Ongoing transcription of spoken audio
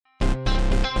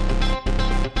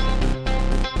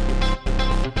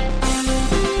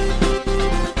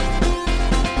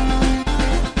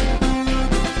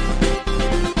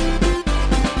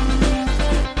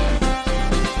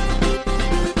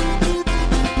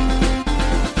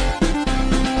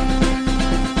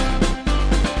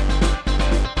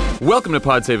Welcome to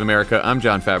Pod Save America. I'm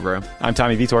John Favreau. I'm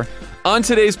Tommy Vitor. On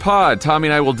today's pod, Tommy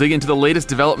and I will dig into the latest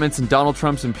developments in Donald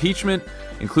Trump's impeachment,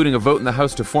 including a vote in the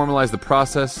House to formalize the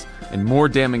process and more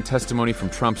damning testimony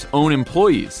from Trump's own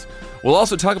employees. We'll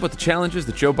also talk about the challenges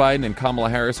that Joe Biden and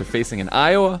Kamala Harris are facing in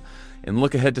Iowa and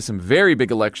look ahead to some very big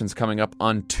elections coming up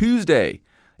on Tuesday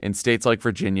in states like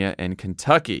Virginia and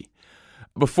Kentucky.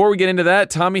 Before we get into that,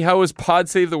 Tommy, how was Pod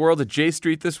Save the World at J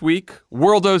Street this week?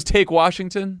 Worldos take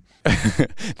Washington?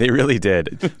 They really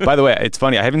did. By the way, it's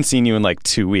funny. I haven't seen you in like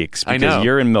 2 weeks because I know.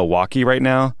 You're in Milwaukee right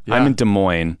now. Yeah. I'm in Des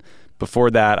Moines.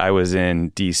 Before that, I was in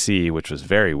D.C., which was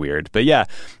very weird. But yeah,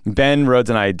 Ben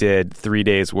Rhodes and I did 3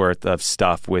 days worth of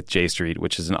stuff with J Street,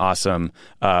 which is an awesome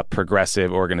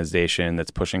progressive organization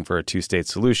that's pushing for a two-state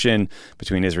solution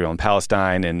between Israel and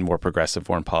Palestine and more progressive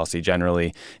foreign policy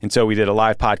generally. And so we did a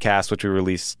live podcast, which we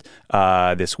released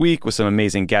this week with some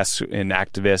amazing guests and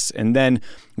activists. And then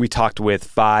we talked with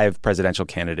 5 presidential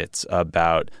candidates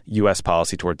about U.S.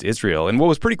 policy towards Israel. And what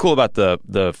was pretty cool about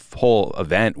the whole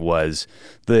event was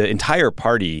the entire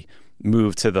party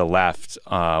moved to the left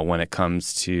when it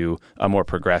comes to a more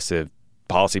progressive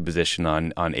policy position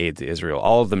on aid to Israel.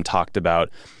 All of them talked about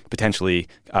potentially,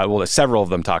 several of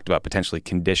them talked about potentially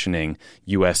conditioning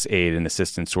U.S. aid and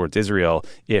assistance towards Israel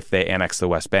if they annex the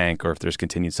West Bank or if there's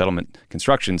continued settlement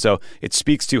construction. So it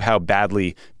speaks to how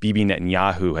badly Bibi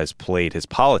Netanyahu has played his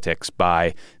politics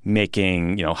by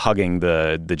hugging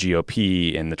the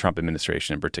GOP and the Trump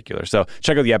administration in particular. So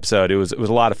check out the episode. It was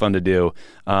a lot of fun to do,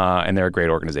 and they're a great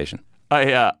organization.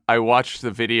 I watched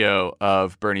the video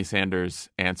of Bernie Sanders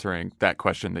answering that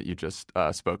question that you just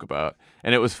spoke about,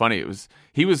 and it was funny.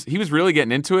 He was really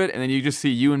getting into it, and then you just see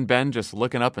you and Ben just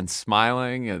looking up and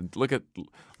smiling, and look at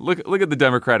the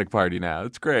Democratic Party now.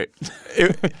 It's great.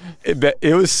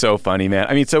 It was so funny, man.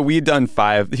 I mean, so we'd done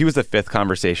 5. He was the 5th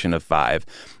conversation of 5.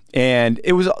 And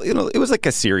it was like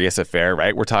a serious affair,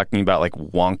 right? We're talking about like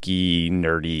wonky,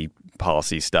 nerdy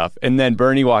policy stuff. And then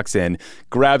Bernie walks in,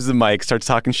 grabs the mic, starts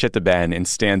talking shit to Ben, and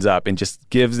stands up and just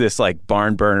gives this like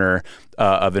barn burner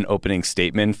of an opening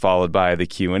statement followed by the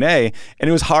Q&A. And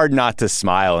it was hard not to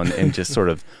smile and just sort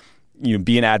of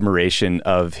be in admiration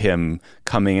of him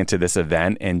coming into this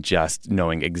event and just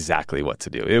knowing exactly what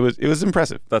to do. It was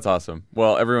impressive. That's awesome.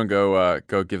 Well, everyone go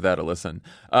give that a listen.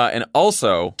 And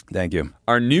also, thank you.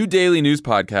 Our new daily news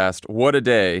podcast, What a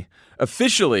Day,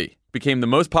 officially became the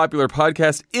most popular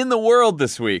podcast in the world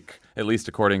this week, at least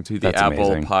according to the That's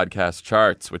Apple amazing. podcast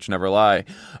charts, which never lie.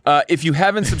 If you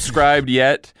haven't subscribed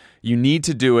yet, you need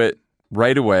to do it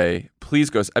right away. Please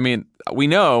go. I mean, we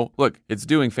know, look, it's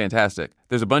doing fantastic.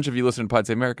 There's a bunch of you listening to Pod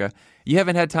Save America. You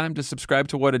haven't had time to subscribe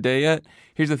to What a Day yet?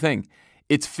 Here's the thing.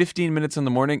 It's 15 minutes in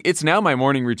the morning. It's now my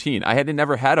morning routine. I had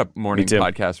never had a morning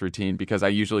podcast routine because I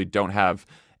usually don't have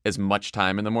as much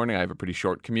time in the morning. I have a pretty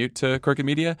short commute to Crooked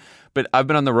Media, but I've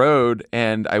been on the road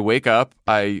and I wake up,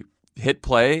 I hit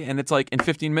play, and it's like in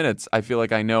 15 minutes, I feel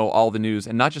like I know all the news,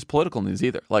 and not just political news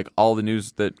either, like all the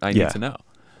news that I need to know.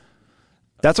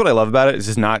 That's what I love about it.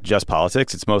 It's not just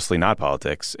politics. It's mostly not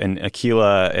politics. And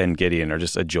Akilah and Gideon are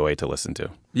just a joy to listen to.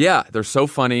 Yeah, they're so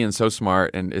funny and so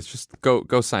smart, and it's just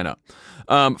go sign up.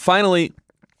 Finally,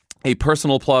 a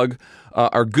personal plug.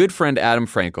 Our good friend Adam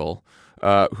Frankel,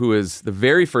 who is the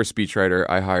very first speechwriter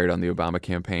I hired on the Obama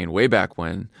campaign way back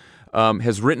when,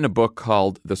 has written a book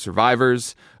called The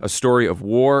Survivors, A Story of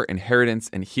War, Inheritance,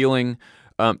 and Healing.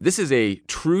 This is a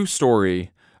true story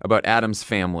about Adam's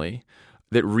family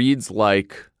that reads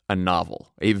like a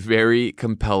novel, a very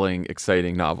compelling,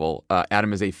 exciting novel.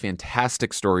 Adam is a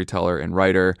fantastic storyteller and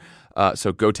writer,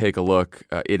 so go take a look.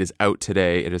 It is out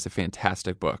today. It is a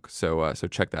fantastic book, so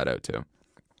check that out too.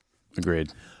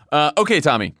 Agreed. Okay,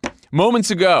 Tommy.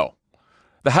 Moments ago,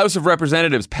 the House of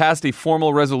Representatives passed a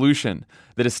formal resolution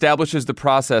that establishes the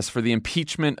process for the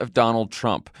impeachment of Donald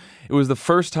Trump. It was the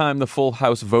first time the full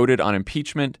House voted on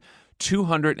impeachment.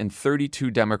 232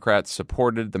 Democrats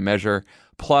supported the measure,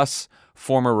 plus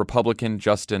former Republican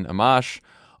Justin Amash.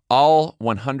 All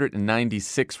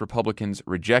 196 Republicans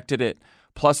rejected it,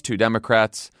 plus 2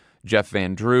 Democrats, Jeff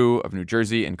Van Drew of New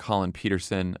Jersey and Colin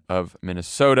Peterson of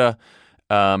Minnesota.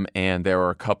 And there were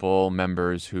a couple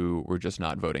members who were just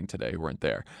not voting today, who weren't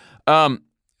there.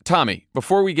 Tommy,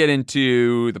 before we get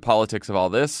into the politics of all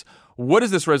this, what does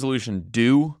this resolution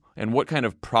do, and what kind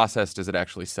of process does it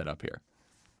actually set up here?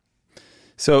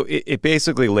 So it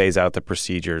basically lays out the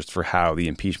procedures for how the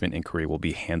impeachment inquiry will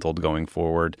be handled going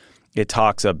forward. It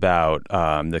talks about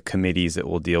the committees that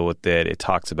will deal with it. It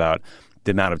talks about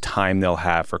the amount of time they'll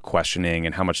have for questioning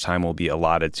and how much time will be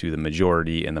allotted to the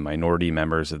majority and the minority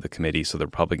members of the committee, so the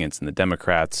Republicans and the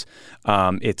Democrats.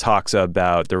 It talks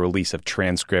about the release of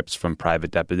transcripts from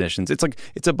private depositions.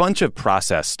 It's a bunch of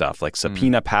process stuff, like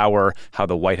subpoena power, how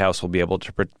the White House will be able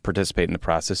to participate in the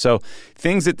process. So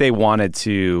things that they wanted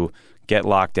to get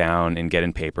locked down and get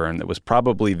in paper, and that was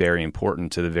probably very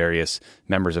important to the various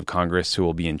members of Congress who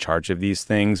will be in charge of these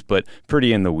things, but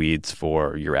pretty in the weeds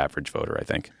for your average voter, I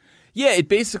think. Yeah, it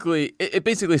basically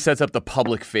sets up the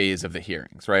public phase of the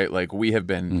hearings, right? Like we have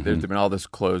been, there's been all this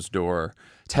closed door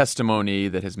testimony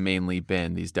that has mainly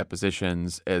been these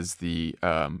depositions as the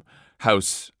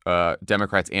House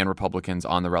Democrats and Republicans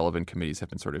on the relevant committees have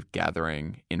been sort of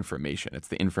gathering information. It's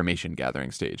the information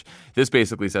gathering stage. This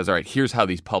basically says, all right, here's how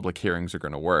these public hearings are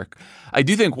going to work. I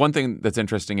do think one thing that's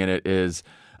interesting in it is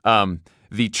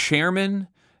the chairman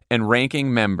and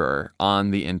ranking member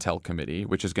on the Intel Committee,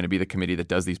 which is going to be the committee that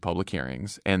does these public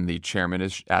hearings, and the chairman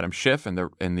is Adam Schiff, and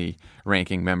the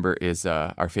ranking member is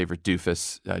our favorite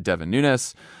doofus, Devin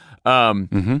Nunes.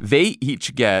 They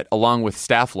each get, along with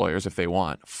staff lawyers if they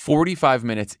want, 45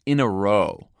 minutes in a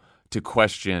row to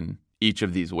question each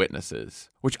of these witnesses,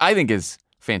 which I think is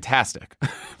fantastic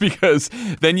because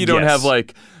then you don't have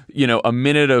a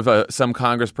minute of some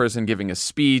congressperson giving a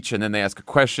speech and then they ask a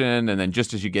question, and then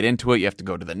just as you get into it, you have to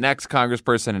go to the next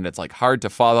congressperson, and it's like hard to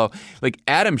follow. Like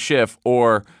Adam Schiff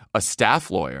or a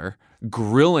staff lawyer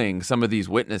grilling some of these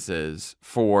witnesses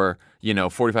for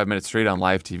 45 minutes straight on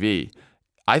live TV,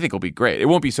 I think it'll be great. It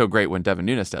won't be so great when Devin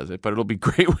Nunes does it, but it'll be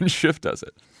great when Schiff does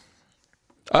it.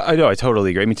 I know. I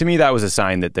totally agree. I mean, to me, that was a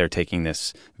sign that they're taking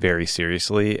this very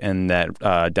seriously, and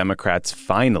that Democrats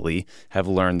finally have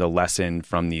learned the lesson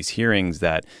from these hearings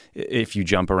that if you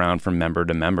jump around from member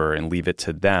to member and leave it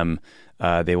to them,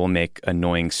 they will make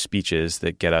annoying speeches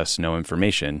that get us no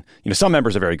information. Some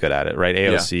members are very good at it, right?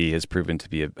 AOC has proven to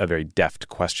be a very deft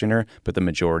questioner, but the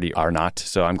majority are not.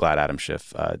 So I'm glad Adam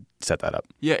Schiff set that up.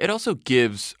 Yeah, it also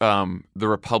gives the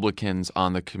Republicans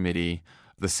on the committee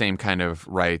the same kind of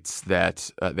rights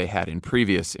that they had in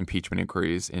previous impeachment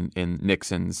inquiries, in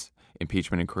Nixon's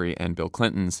impeachment inquiry and Bill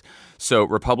Clinton's. So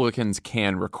Republicans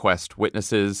can request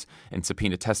witnesses and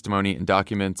subpoena testimony and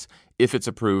documents if it's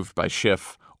approved by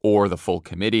Schiff or the full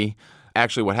committee.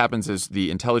 Actually, what happens is the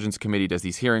Intelligence Committee does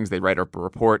these hearings, they write up a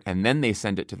report, and then they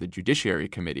send it to the Judiciary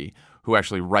Committee, who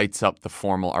actually writes up the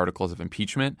formal articles of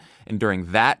impeachment. And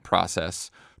during that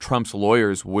process, Trump's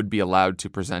lawyers would be allowed to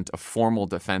present a formal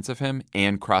defense of him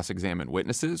and cross-examine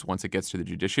witnesses once it gets to the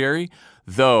judiciary,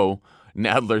 though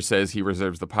Nadler says he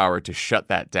reserves the power to shut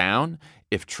that down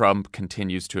if Trump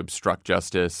continues to obstruct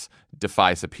justice,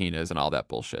 defy subpoenas, and all that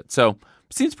bullshit. So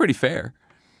it seems pretty fair.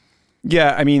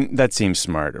 Yeah, I mean, that seems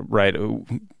smart, right?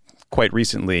 Quite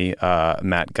recently,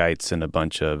 Matt Gaetz and a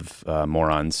bunch of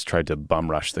morons tried to bum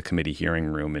rush the committee hearing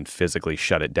room and physically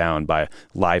shut it down by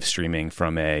live streaming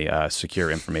from a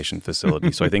secure information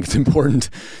facility. So I think it's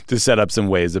important to set up some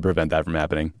ways to prevent that from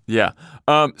happening. Yeah.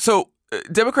 So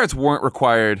Democrats weren't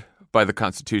required by the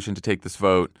Constitution to take this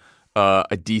vote.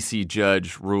 A D.C.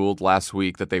 judge ruled last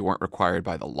week that they weren't required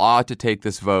by the law to take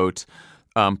this vote.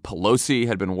 Pelosi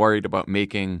had been worried about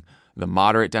making the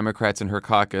moderate Democrats in her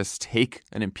caucus take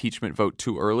an impeachment vote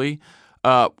too early.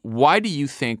 Why do you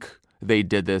think they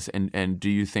did this, and do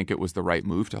you think it was the right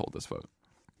move to hold this vote?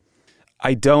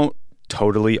 I don't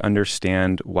totally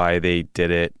understand why they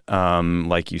did it.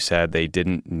 Like you said, they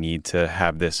didn't need to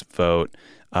have this vote.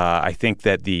 I think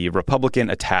that the Republican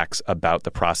attacks about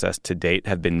the process to date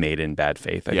have been made in bad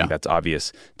faith. I think that's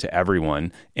obvious to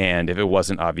everyone. And if it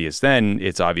wasn't obvious then,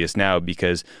 it's obvious now,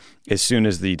 because as soon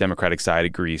as the Democratic side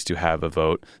agrees to have a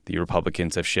vote, the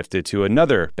Republicans have shifted to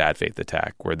another bad faith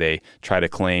attack where they try to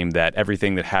claim that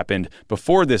everything that happened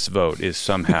before this vote is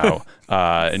somehow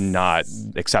not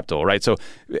acceptable, right? So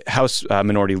House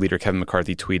Minority Leader Kevin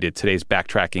McCarthy tweeted, "Today's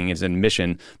backtracking is an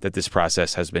admission that this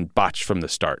process has been botched from the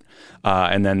start."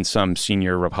 And then some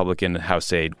senior Republican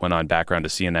House aide went on background to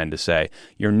CNN to say,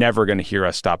 "You're never going to hear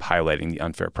us stop highlighting the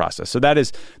unfair process." So that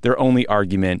is their only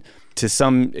argument. To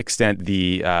some extent,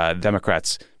 the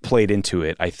Democrats played into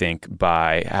it, I think,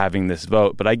 by having this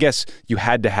vote. But I guess you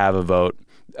had to have a vote.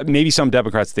 Maybe some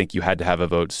Democrats think you had to have a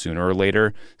vote sooner or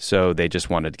later, so they just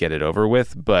wanted to get it over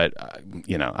with. But,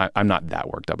 I'm not that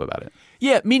worked up about it.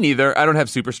 Yeah, me neither. I don't have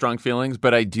super strong feelings,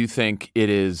 but I do think it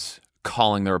is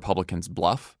calling the Republicans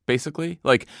bluff, basically.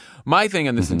 Like, my thing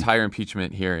on this entire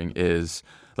impeachment hearing is,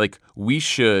 like, we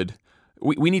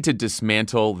need to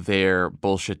dismantle their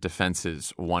bullshit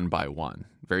defenses one by one.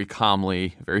 very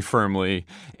calmly, very firmly.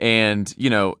 And,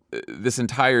 this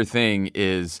entire thing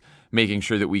is making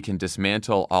sure that we can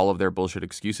dismantle all of their bullshit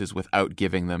excuses without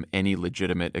giving them any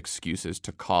legitimate excuses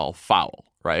to call foul,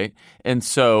 right? And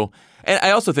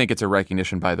I also think it's a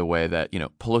recognition, by the way, that,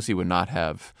 Pelosi would not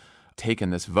have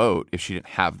taken this vote if she didn't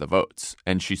have the votes.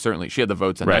 And she had the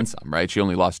votes and then some, right? She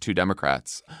only lost 2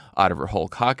 Democrats out of her whole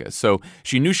caucus. So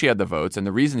she knew she had the votes. And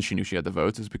the reason she knew she had the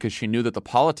votes is because she knew that the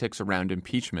politics around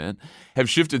impeachment have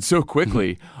shifted so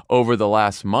quickly over the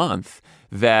last month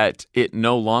that it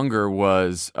no longer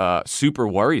was super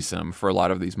worrisome for a lot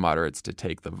of these moderates to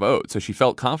take the vote. So she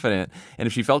felt confident. And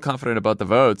if she felt confident about the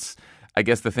votes, I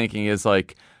guess the thinking is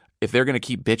like, if they're going to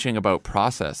keep bitching about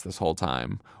process this whole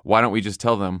time, why don't we just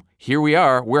tell them, here we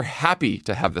are. We're happy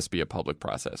to have this be a public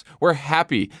process. We're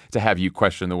happy to have you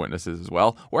question the witnesses as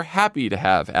well. We're happy to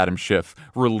have Adam Schiff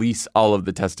release all of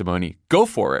the testimony. Go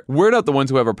for it. We're not the ones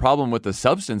who have a problem with the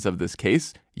substance of this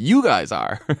case. You guys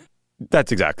are.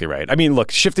 That's exactly right. I mean, look,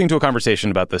 shifting to a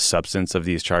conversation about the substance of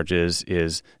these charges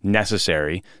is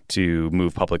necessary to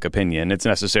move public opinion. It's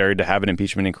necessary to have an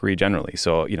impeachment inquiry generally.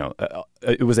 So,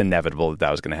 it was inevitable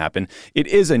that was going to happen. It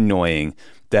is annoying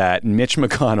that Mitch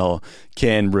McConnell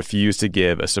can refuse to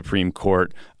give a Supreme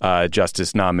Court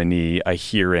justice nominee a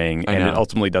hearing, and it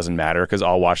ultimately doesn't matter because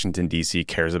all Washington, D.C.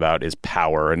 cares about is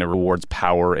power, and it rewards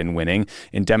power in winning.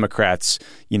 And Democrats,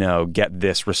 get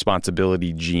this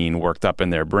responsibility gene worked up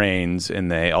in their brains,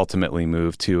 and they ultimately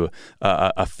move to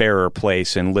a fairer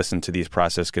place and listen to these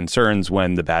process concerns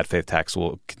when the bad faith tax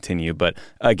will continue. But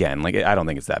again, I don't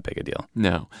think it's that big a deal.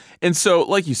 No. And so,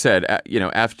 like you said,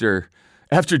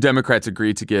 after Democrats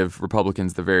agreed to give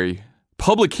Republicans the very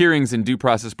public hearings and due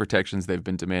process protections they've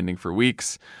been demanding for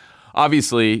weeks,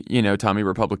 obviously, Tommy,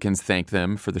 Republicans thanked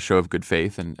them for the show of good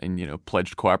faith and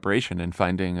pledged cooperation in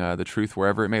finding the truth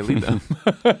wherever it may lead them.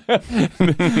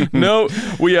 No,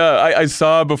 I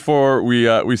saw before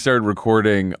we started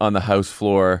recording on the House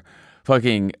floor,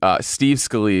 fucking Steve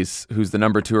Scalise, who's the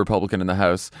number 2 Republican in the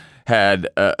House, had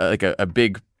a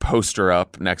big poster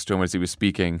up next to him as he was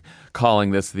speaking,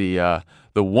 calling this the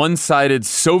one-sided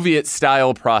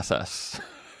Soviet-style process.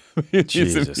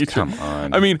 Jesus, come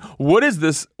on. I mean, what does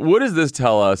this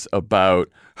tell us about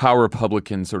how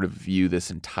Republicans sort of view this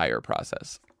entire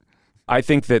process? I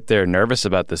think that they're nervous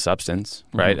about the substance,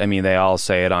 right? I mean, they all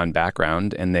say it on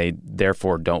background, and they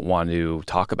therefore don't want to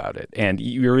talk about it. And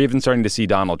you're even starting to see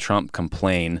Donald Trump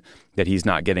complain that he's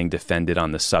not getting defended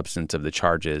on the substance of the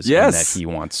charges, and that he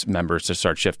wants members to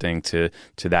start shifting to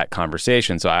that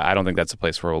conversation. So I don't think that's a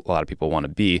place where a lot of people want to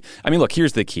be. I mean, look,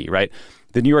 here's the key, right?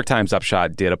 The New York Times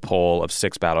Upshot did a poll of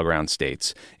 6 battleground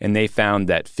states, and they found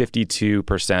that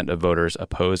 52% of voters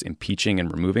oppose impeaching and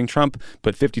removing Trump,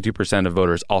 but 52% of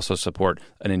voters also support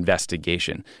an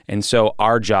investigation. And so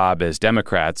our job as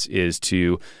Democrats is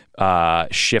to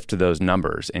shift those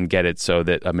numbers and get it so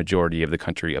that a majority of the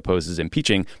country opposes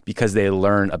impeaching because they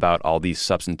learn about all these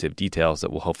substantive details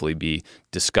that will hopefully be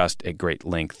discussed at great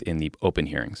length in the open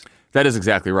hearings. That is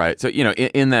exactly right. So,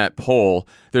 in that poll,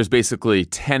 there's basically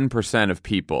 10% of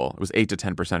people, it was 8 to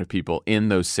 10% of people in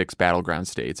those 6 battleground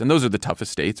states. And those are the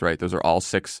toughest states, right? Those are all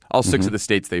six of the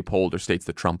states they polled are states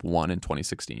that Trump won in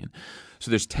 2016. So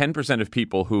there's 10% of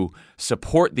people who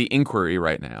support the inquiry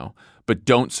right now, but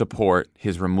don't support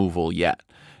his removal yet.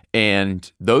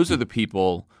 And those are the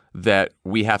people that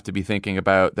we have to be thinking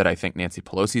about, that I think Nancy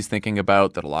Pelosi's thinking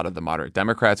about, that a lot of the moderate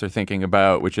Democrats are thinking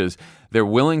about, which is they're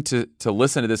willing to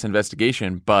listen to this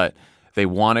investigation, but they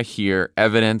want to hear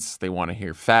evidence, they want to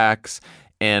hear facts.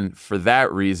 And for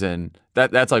that reason,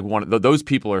 that's like those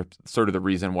people are sort of the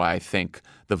reason why I think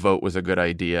the vote was a good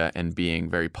idea, and being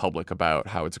very public about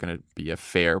how it's going to be a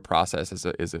fair process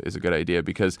is a good idea,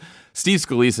 because Steve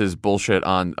Scalise's bullshit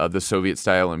on the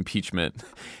Soviet-style impeachment,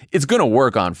 it's going to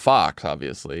work on Fox,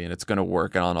 obviously, and it's going to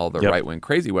work on all the right-wing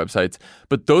crazy websites,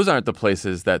 but those aren't the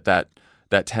places that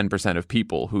 10% of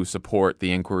people who support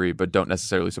the inquiry but don't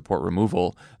necessarily support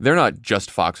removal, they're not just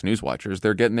Fox News watchers.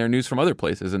 They're getting their news from other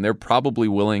places, and they're probably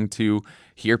willing to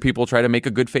hear people try to make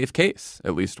a good faith case.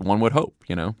 At least one would hope,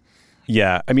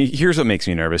 Yeah. I mean, here's what makes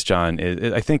me nervous, John.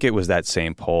 I think it was that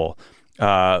same poll.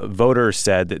 Voters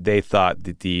said that they thought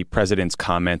that the president's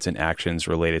comments and actions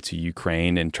related to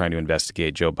Ukraine and trying to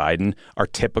investigate Joe Biden are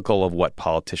typical of what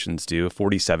politicians do.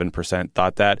 47%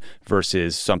 thought that,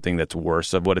 versus something that's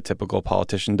worse of what a typical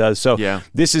politician does. So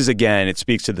this is, again, it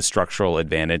speaks to the structural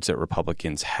advantage that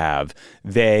Republicans have.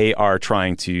 They are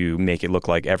trying to make it look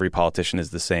like every politician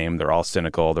is the same. They're all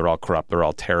cynical. They're all corrupt. They're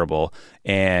all terrible.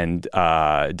 And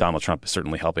Donald Trump is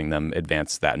certainly helping them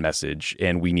advance that message.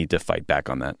 And we need to fight back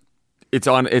on that.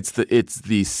 It's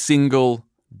the single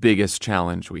biggest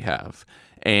challenge we have.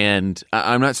 And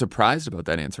I'm not surprised about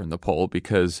that answer in the poll,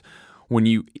 because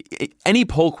any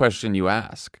poll question you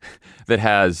ask that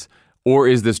has, or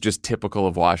is this just typical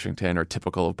of Washington or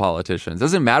typical of politicians?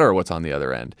 Doesn't matter what's on the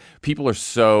other end. People are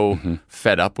so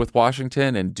fed up with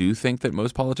Washington and do think that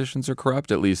most politicians are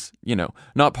corrupt, at least,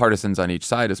 not partisans on each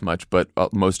side as much, but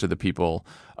most of the people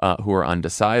who are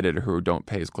undecided or who don't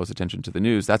pay as close attention to the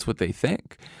news, that's what they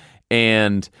think.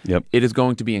 And it is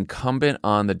going to be incumbent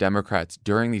on the Democrats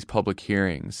during these public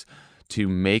hearings to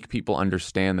make people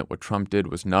understand that what Trump did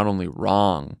was not only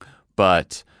wrong,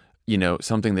 but,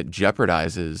 something that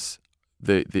jeopardizes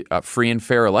the free and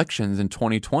fair elections in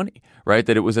 2020, right?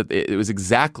 That it was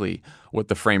exactly what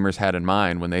the framers had in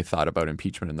mind when they thought about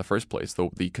impeachment in the first place,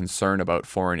 the concern about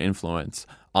foreign influence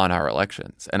on our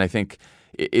elections. And I think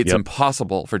it's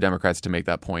impossible for Democrats to make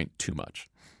that point too much.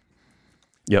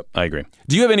 Yep, I agree.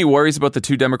 Do you have any worries about the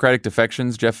two Democratic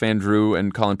defections, Jeff Van Drew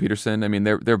and Colin Peterson? I mean,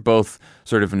 they're both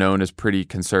sort of known as pretty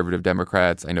conservative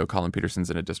Democrats. I know Colin Peterson's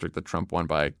in a district that Trump won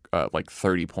by like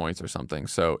 30 points or something.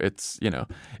 So it's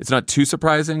not too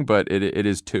surprising, but it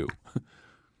is too.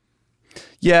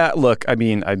 Yeah, look, I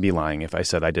mean, I'd be lying if I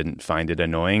said I didn't find it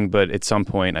annoying, but at some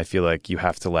point I feel like you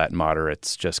have to let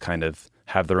moderates just kind of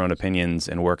have their own opinions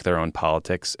and work their own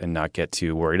politics and not get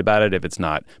too worried about it if it's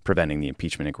not preventing the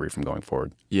impeachment inquiry from going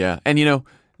forward. Yeah. And, it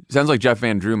sounds like Jeff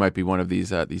Van Drew might be one of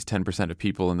these 10% of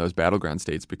people in those battleground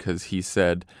states, because he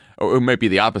said, or it might be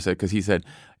the opposite, because he said,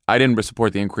 I didn't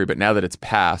support the inquiry, but now that it's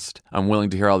passed, I'm willing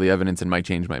to hear all the evidence and might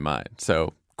change my mind.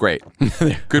 So great.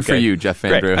 Good for you, Jeff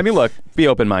Van Drew. I mean, look, be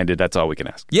open-minded. That's all we can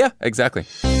ask. Yeah, exactly.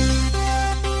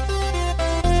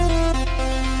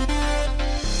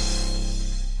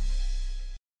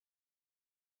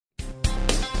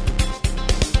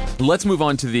 Let's move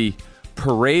on to the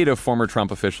parade of former Trump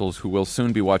officials who will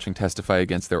soon be watching testify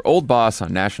against their old boss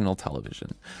on national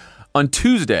television. On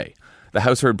Tuesday, the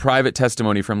House heard private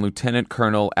testimony from Lieutenant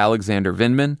Colonel Alexander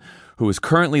Vindman, who is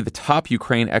currently the top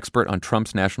Ukraine expert on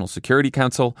Trump's National Security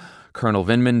Council. Colonel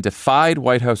Vindman defied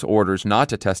White House orders not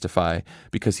to testify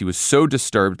because he was so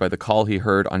disturbed by the call he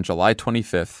heard on July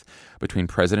 25th between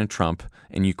President Trump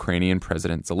and Ukrainian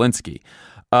President Zelensky.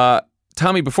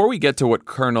 Tommy, before we get to what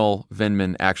Colonel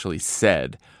Vindman actually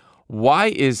said, why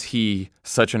is he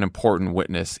such an important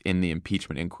witness in the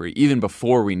impeachment inquiry, even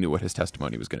before we knew what his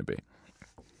testimony was going to be?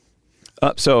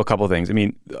 So a couple of things. I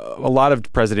mean, a lot of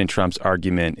President Trump's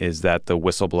argument is that the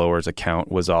whistleblower's account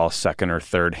was all second or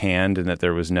third hand and that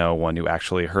there was no one who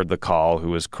actually heard the call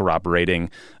who was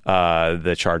corroborating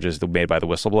the charges made by the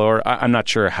whistleblower. I'm not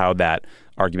sure how that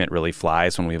argument really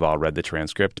flies when we've all read the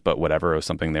transcript, but whatever, it was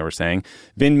something they were saying.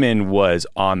 Vindman was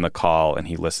on the call and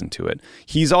he listened to it.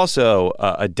 He's also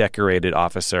a decorated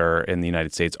officer in the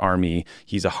United States Army.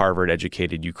 He's a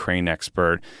Harvard-educated Ukraine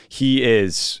expert. He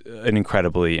is an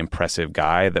incredibly impressive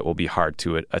guy that will be hard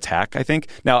to attack, I think.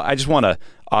 Now, I just want to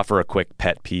offer a quick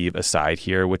pet peeve aside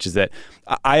here, which is that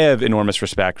I have enormous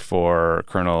respect for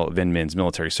Colonel Vindman's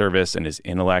military service and his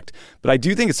intellect, but I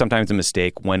do think it's sometimes a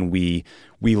mistake when we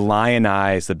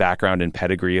lionize the background and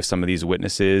pedigree of some of these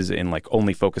witnesses and like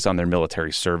only focus on their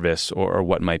military service or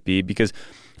what might be, because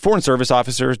foreign service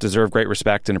officers deserve great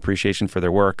respect and appreciation for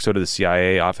their work. So do the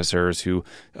CIA officers who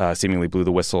seemingly blew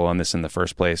the whistle on this in the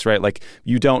first place, right? Like,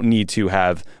 you don't need to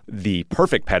have the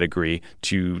perfect pedigree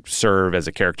to serve as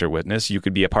a character witness. You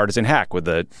could be a partisan hack with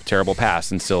a terrible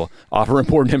past and still offer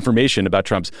important information about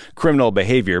Trump's criminal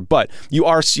behavior. But you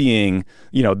are seeing,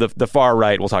 the far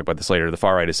right, we'll talk about this later, the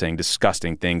far right is saying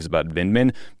disgusting things about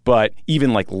Vindman. But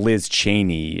even like Liz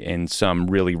Cheney and some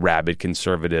really rabid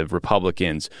conservative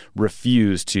Republicans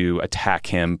refuse to attack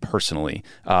him personally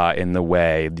in the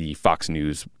way the Fox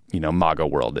News, MAGA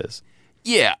world is.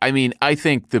 Yeah, I mean, I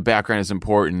think the background is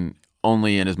important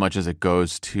only in as much as it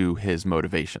goes to his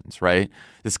motivations, right?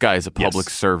 This guy is a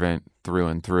public servant through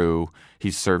and through.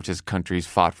 He's served his country, he's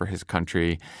fought for his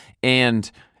country. And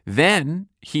then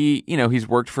he's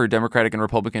worked for Democratic and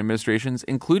Republican administrations,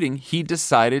 including he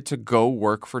decided to go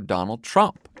work for Donald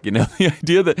Trump. The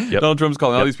idea that Donald Trump's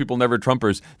calling all these people never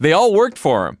Trumpers, they all worked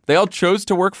for him. They all chose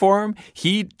to work for him.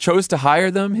 He chose to hire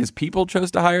them. His people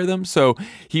chose to hire them. So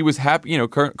he was happy.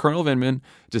 Colonel Vindman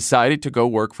decided to go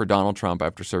work for Donald Trump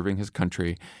after serving his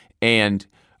country. And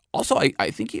also,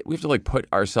 I think we have to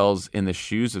put ourselves in the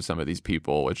shoes of some of these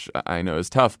people, which I know is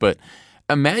tough, but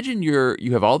imagine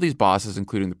you have all these bosses,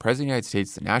 including the President of the United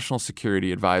States, the National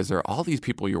Security Advisor, all these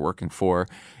people you're working for.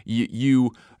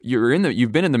 You've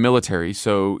been in the military,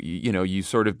 so you've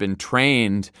sort of been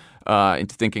trained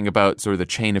into thinking about sort of the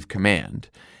chain of command.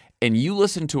 And you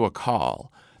listen to a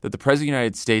call that the President of the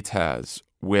United States has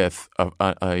with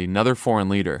another foreign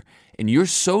leader, and you're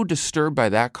so disturbed by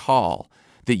that call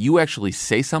that you actually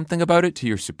say something about it to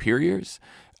your superiors,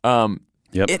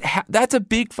 that's a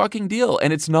big fucking deal.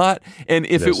 And it's not. And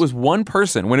if it was one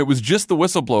person, when it was just the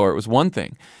whistleblower, it was one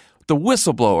thing. The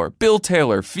whistleblower, Bill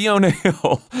Taylor, Fiona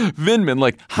Hill, Vindman,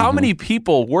 like how many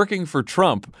people working for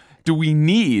Trump do we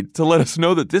need to let us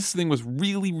know that this thing was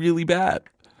really, really bad?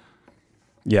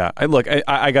 Yeah,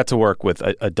 I got to work with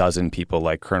a dozen people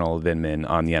like Colonel Vindman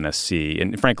on the NSC,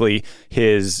 and frankly,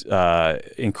 his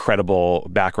incredible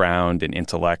background and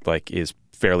intellect is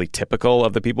fairly typical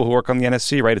of the people who work on the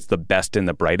NSC, right? It's the best and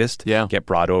the brightest get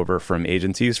brought over from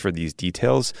agencies for these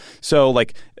details. So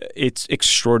it's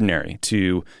extraordinary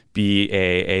to be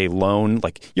a lone,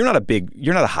 you're not a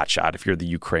hotshot if you're the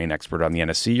Ukraine expert on the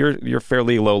NSC. You're a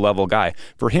fairly low level guy.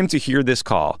 For him to hear this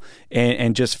call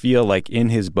and just feel like in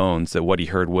his bones that what he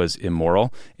heard was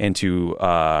immoral and to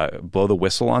blow the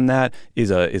whistle on that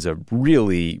is a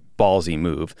really ballsy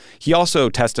move. He also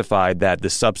testified that the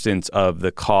substance of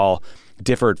the call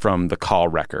differed from the call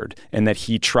record and that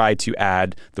he tried to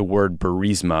add the word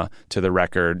Burisma to the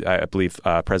record. I believe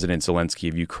President Zelensky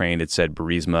of Ukraine had said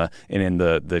Burisma, and in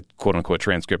the quote-unquote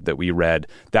transcript that we read,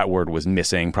 that word was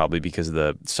missing, probably because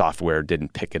the software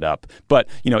didn't pick it up. But,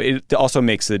 it also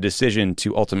makes the decision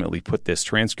to ultimately put this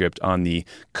transcript on the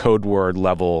code word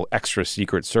level extra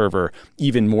secret server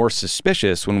even more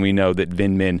suspicious when we know that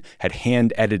Vindman had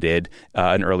hand-edited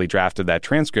an early draft of that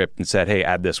transcript and said, hey,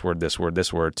 add this word, this word,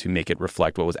 this word to make it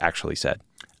reflect what was actually said.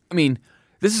 I mean,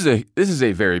 this is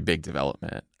a very big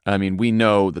development. I mean, we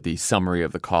know that the summary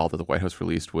of the call that the White House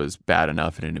released was bad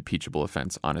enough and an impeachable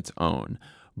offense on its own.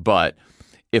 But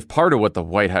if part of what the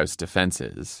White House defense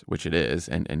is, which it is,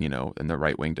 and the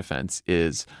right-wing defense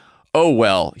is, oh,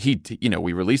 well,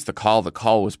 we released the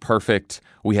call was perfect,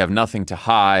 we have nothing to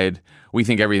hide, we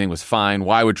think everything was fine,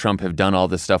 why would Trump have done all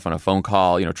this stuff on a phone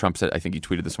call? Trump said, I think he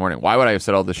tweeted this morning, why would I have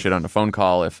said all this shit on a phone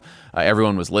call if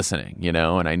everyone was listening, and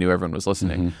I knew everyone was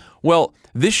listening? Mm-hmm. Well,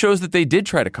 this shows that they did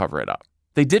try to cover it up.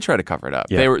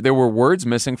 Yeah. There were words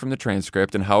missing from the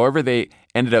transcript, and however they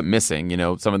ended up missing,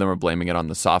 some of them are blaming it on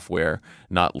the software,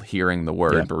 not hearing the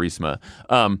word Burisma.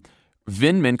 Colonel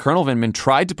Vindman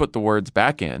tried to put the words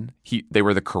back in. They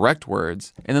were the correct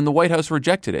words, and then the White House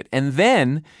rejected it. And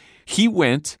then he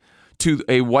went to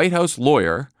a White House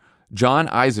lawyer, John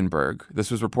Eisenberg. This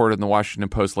was reported in the Washington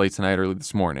Post late tonight, early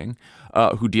this morning,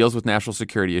 who deals with national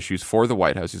security issues for the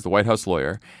White House. He's the White House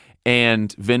lawyer.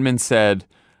 And Vindman said,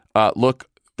 look,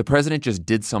 the president just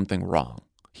did something wrong.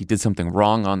 He did something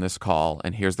wrong on this call,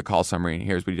 and here's the call summary, and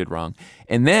here's what he did wrong.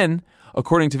 And then,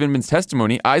 according to Vindman's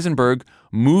testimony, Eisenberg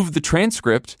moved the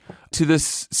transcript to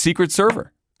this secret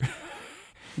server.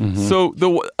 Mm-hmm.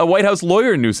 So a White House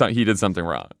lawyer knew he did something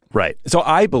wrong. Right. So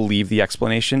I believe the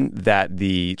explanation that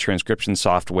the transcription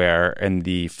software and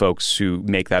the folks who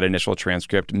make that initial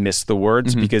transcript miss the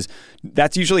words, because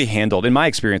that's usually handled, in my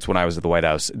experience when I was at the White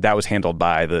House, that was handled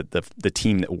by the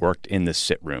team that worked in the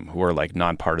sit room, who are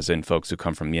nonpartisan folks who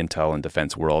come from the intel and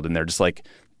defense world, and they're just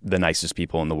the nicest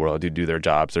people in the world who do their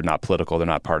jobs. They're not political. They're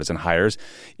not partisan hires.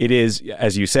 It is,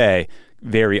 as you say,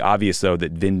 very obvious, though,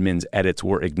 that Vindman's edits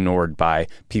were ignored by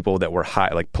people that were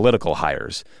political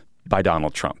hires by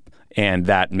Donald Trump. And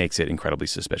that makes it incredibly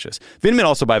suspicious. Vindman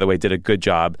also, by the way, did a good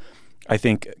job, I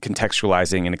think,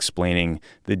 contextualizing and explaining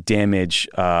the damage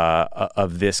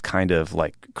of this kind of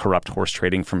corrupt horse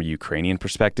trading from a Ukrainian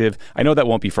perspective. I know that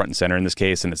won't be front and center in this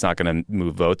case, and it's not going to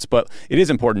move votes, but it is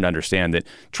important to understand that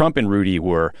Trump and Rudy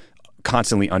were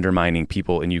constantly undermining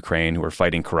people in Ukraine who are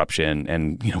fighting corruption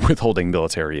and withholding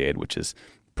military aid, which is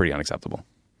pretty unacceptable.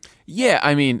 Yeah,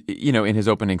 I mean, in his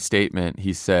opening statement,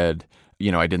 he said,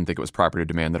 I didn't think it was proper to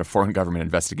demand that a foreign government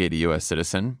investigate a U.S.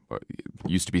 citizen. It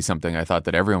used to be something I thought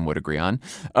that everyone would agree on.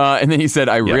 And then he said,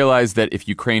 I realized that if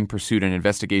Ukraine pursued an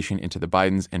investigation into the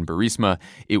Bidens and Burisma,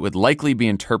 it would likely be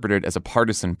interpreted as a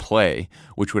partisan play,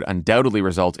 which would undoubtedly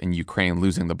result in Ukraine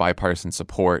losing the bipartisan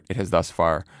support it has thus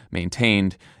far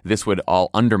maintained. This would all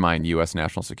undermine U.S.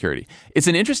 national security. It's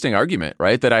an interesting argument,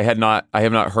 right, that I have not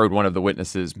heard one of the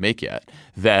witnesses make yet,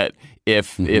 that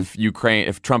if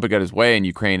Trump had got his way and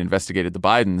Ukraine investigated the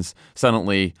Bidens,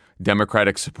 suddenly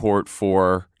Democratic support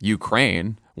for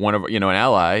Ukraine, an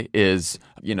ally, is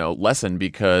lessened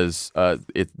because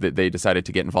they decided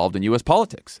to get involved in U.S.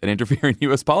 politics and interfere in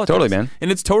U.S. politics. Totally, man,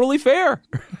 and it's totally fair.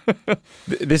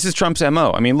 This is Trump's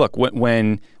MO. I mean, look,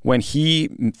 when he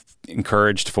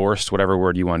forced, whatever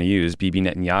word you want to use, Bibi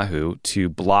Netanyahu to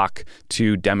block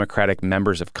 2 Democratic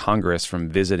members of Congress from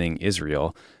visiting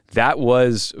Israel, that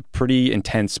was pretty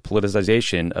intense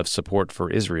politicization of support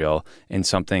for Israel, and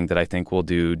something that I think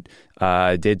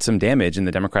did some damage in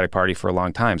the Democratic Party for a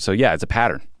long time. So yeah, it's a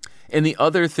pattern. And the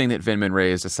other thing that Vindman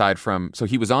raised, aside from, so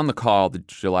he was on the call, the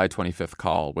July 25th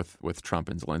call with Trump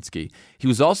and Zelensky. He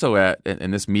was also at,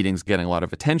 and this meeting's getting a lot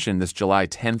of attention, this July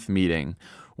 10th meeting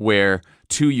where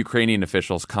 2 Ukrainian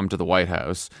officials come to the White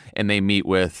House and they meet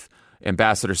with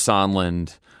Ambassador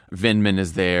Sondland. Vindman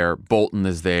is there, Bolton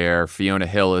is there, Fiona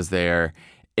Hill is there.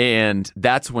 And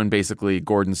that's when basically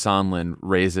Gordon Sondland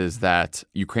raises that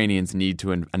Ukrainians need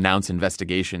to announce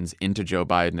investigations into Joe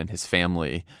Biden and his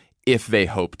family if they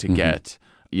hope to get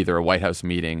either a White House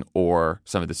meeting or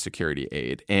some of the security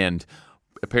aid. And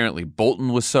apparently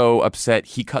Bolton was so upset,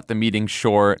 he cut the meeting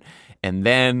short. And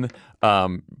then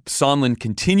Sondland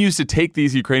continues to take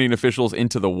these Ukrainian officials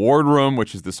into the ward room,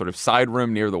 which is this sort of side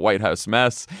room near the White House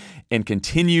mess, and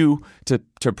continue to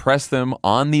press them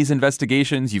on these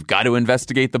investigations. You've got to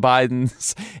investigate the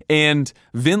Bidens. And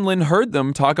Vindman heard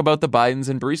them talk about the Bidens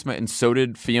and Burisma, and so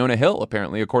did Fiona Hill,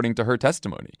 apparently, according to her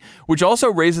testimony, which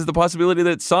also raises the possibility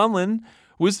that Sondland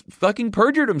was fucking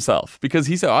perjured himself because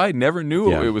he said, I never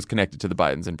knew it was connected to the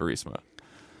Bidens and Burisma.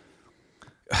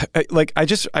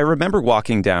 I remember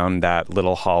walking down that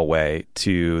little hallway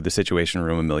to the Situation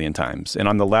Room a million times. And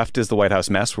on the left is the White House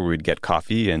mess where we'd get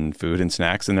coffee and food and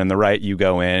snacks. And then the right, you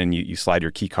go in and you slide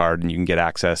your key card and you can get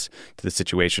access to the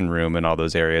Situation Room and all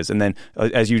those areas. And then,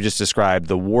 as you just described,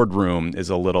 the ward room is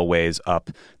a little ways up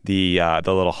the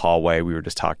little hallway we were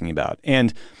just talking about.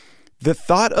 And the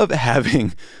thought of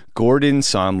having Gordon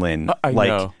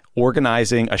Sondland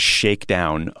organizing a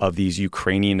shakedown of these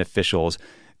Ukrainian officials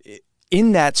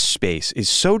in that space is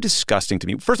so disgusting to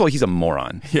me. First of all, he's a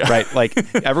moron, right? Like,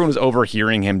 everyone was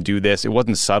overhearing him do this. It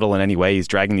wasn't subtle in any way. He's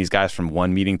dragging these guys from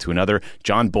one meeting to another.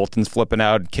 John Bolton's flipping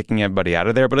out, kicking everybody out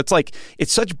of there. But it's like,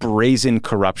 it's such brazen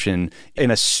corruption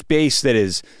in a space that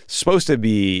is supposed to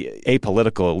be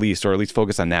apolitical, at least, or at least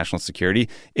focused on national security.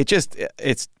 It's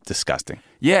disgusting.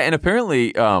 Yeah, and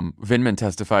apparently Vindman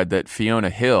testified that Fiona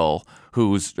Hill,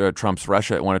 who's one of Trump's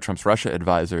Russia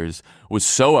advisors, was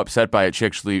so upset by it she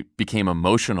actually became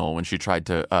emotional when she tried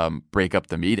to break up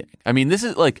the meeting. I mean, this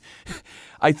is like,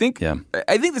 I think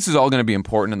this is all going to be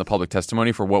important in the public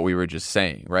testimony for what we were just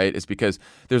saying, right? It's because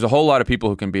there's a whole lot of people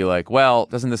who can be like, well,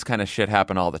 doesn't this kind of shit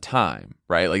happen all the time,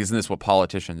 right? Like, isn't this what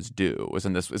politicians do?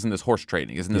 Isn't this horse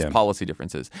trading? Isn't this policy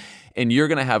differences? And you're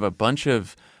going to have a bunch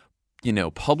of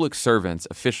public servants,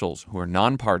 officials who are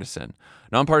nonpartisan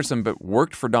but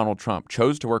worked for Donald Trump,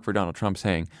 chose to work for Donald Trump,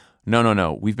 saying,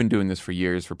 no, we've been doing this for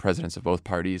years for presidents of both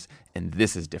parties, and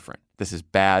this is different. This is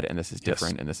bad, and this is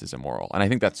different, and this is immoral. And I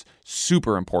think that's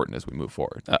super important as we move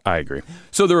forward. I agree.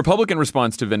 So the Republican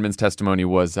response to Vindman's testimony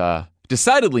was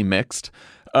decidedly mixed.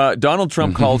 Donald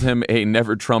Trump called him a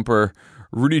never-Trumper.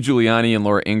 Rudy Giuliani and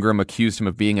Laura Ingraham accused him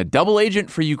of being a double agent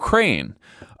for Ukraine.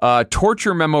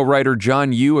 Torture memo writer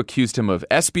John Yoo accused him of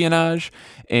espionage,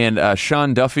 and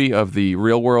Sean Duffy of the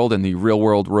Real World and the Real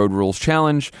World Road Rules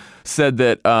Challenge said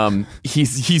that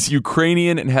he's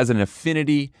Ukrainian and has an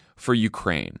affinity for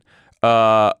Ukraine.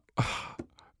 I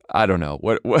don't know.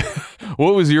 What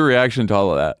was your reaction to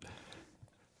all of that?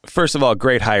 First of all,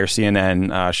 great hire,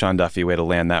 CNN. Sean Duffy, way to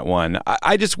land that one.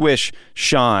 I just wish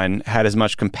Sean had as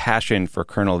much compassion for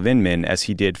Colonel Vindman as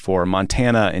he did for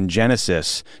Montana and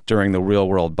Genesis during the Real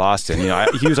World Boston.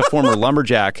 He was a former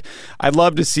lumberjack. I'd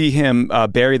love to see him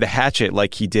bury the hatchet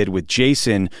like he did with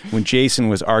Jason when Jason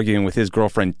was arguing with his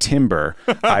girlfriend Timber.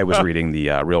 I was reading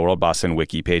the Real World Boston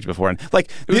wiki page before, and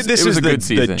this is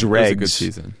the dregs. It was a good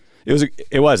season.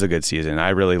 It was a good season. I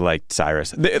really liked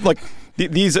Cyrus.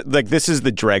 This is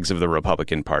the dregs of the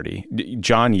Republican Party.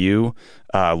 John Yoo,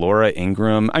 Laura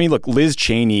Ingraham. I mean, look, Liz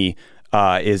Cheney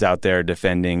is out there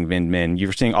defending Vindman.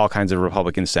 You're seeing all kinds of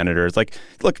Republican senators.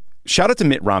 Look, shout out to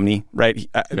Mitt Romney, right?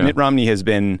 Mitt Romney has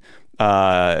been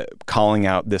calling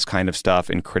out this kind of stuff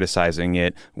and criticizing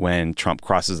it when Trump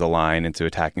crosses the line into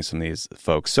attacking some of these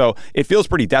folks. So it feels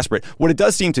pretty desperate. What it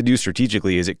does seem to do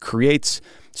strategically is it creates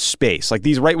space. Like,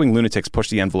 these right-wing lunatics push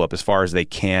the envelope as far as they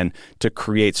can to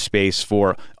create space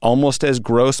for almost as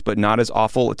gross but not as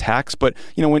awful attacks. But,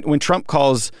 when Trump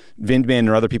calls Vindman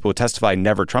or other people who testify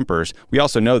never Trumpers, we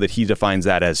also know that he defines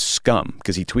that as scum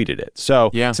because he tweeted it. So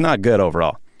It's not good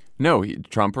overall. No,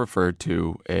 Trump referred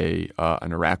to an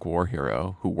Iraq war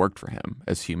hero who worked for him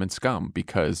as human scum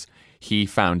because he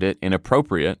found it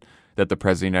inappropriate that the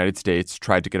President of the United States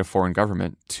tried to get a foreign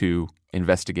government to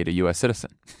investigate a U.S.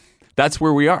 citizen. That's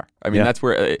where we are. I mean, that's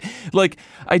where,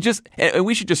 and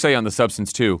we should just say on the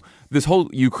substance too, this whole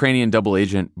Ukrainian double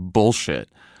agent bullshit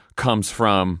comes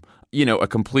from, a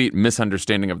complete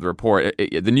misunderstanding of the report.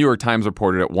 The New York Times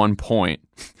reported at one point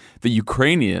the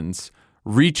Ukrainians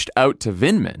reached out to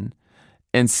Vindman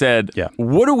and said,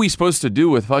 what are we supposed to do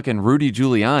with fucking Rudy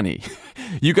Giuliani?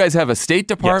 You guys have a State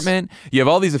Department. Yes. You have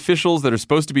all these officials that are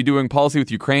supposed to be doing policy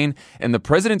with Ukraine, and the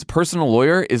president's personal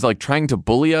lawyer is like trying to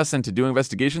bully us into doing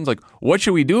investigations. Like, what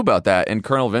should we do about that? And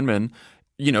Colonel Vindman,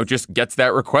 just gets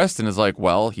that request and is like,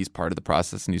 well, he's part of the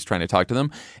process and he's trying to talk to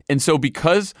them. And so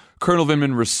because Colonel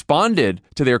Vindman responded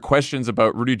to their questions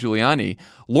about Rudy Giuliani,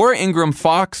 Laura Ingraham,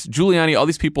 Fox, Giuliani, all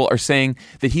these people are saying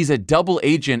that he's a double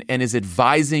agent and is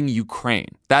advising Ukraine.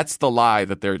 That's the lie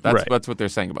that's what they're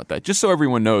saying about that. Just so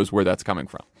everyone knows where that's coming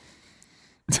from.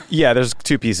 Yeah, there's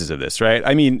two pieces of this, right?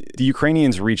 I mean, the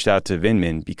Ukrainians reached out to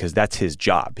Vindman because that's his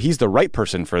job. He's the right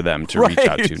person for them to reach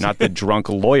out to, not the drunk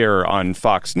lawyer on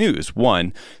Fox News,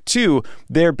 one. Two,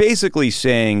 they're basically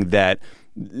saying that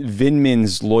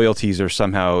Vindman's loyalties are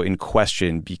somehow in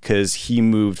question because he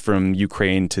moved from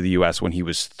Ukraine to the U.S. when he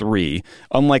was 3.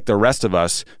 Unlike the rest of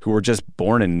us who were just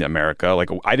born in America, like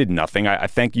I did nothing. I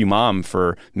thank you, Mom,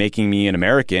 for making me an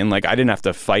American. Like I didn't have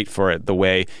to fight for it the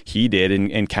way he did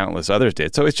and countless others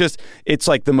did. So it's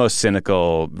like the most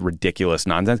cynical, ridiculous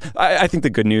nonsense. I think the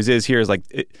good news is like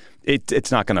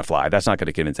it's not going to fly. That's not going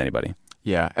to convince anybody.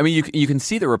 Yeah. I mean, you can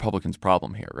see the Republicans'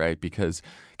 problem here, right? Because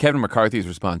Kevin McCarthy's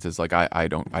response is like, I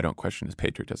don't question his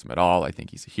patriotism at all. I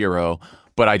think he's a hero,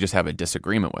 but I just have a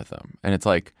disagreement with him. And it's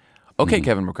like, okay,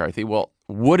 Kevin McCarthy, well,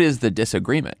 what is the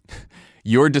disagreement?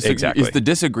 Exactly. Is the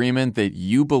disagreement that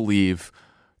you believe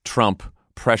Trump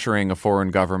pressuring a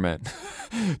foreign government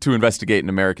to investigate an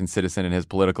American citizen and his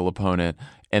political opponent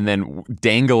and then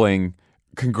dangling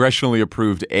congressionally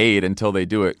approved aid until they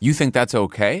do it? You think that's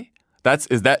okay?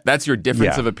 That's your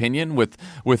difference of opinion with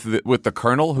the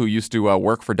colonel who used to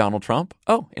work for Donald Trump?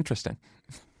 Oh, interesting.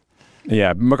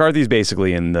 Yeah, McCarthy's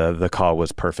basically in the call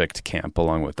was perfect camp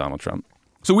along with Donald Trump.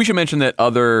 So we should mention that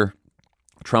other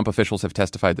Trump officials have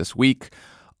testified this week.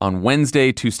 On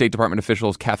Wednesday, 2 State Department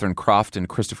officials, Catherine Croft and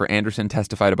Christopher Anderson,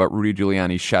 testified about Rudy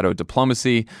Giuliani's shadow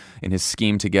diplomacy and his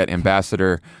scheme to get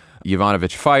Ambassador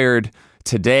Yovanovitch fired.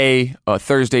 Today,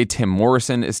 Thursday, Tim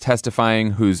Morrison is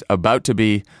testifying, who's about to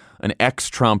be an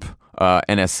ex-Trump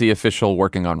NSC official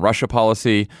working on Russia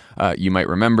policy. You might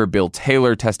remember Bill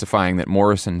Taylor testifying that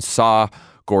Morrison saw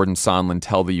Gordon Sondland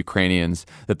tell the Ukrainians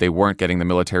that they weren't getting the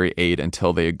military aid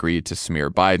until they agreed to smear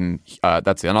Biden.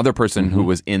 That's another person who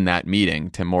was in that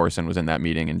meeting. Tim Morrison was in that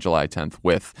meeting in July 10th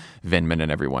with Vindman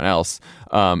and everyone else.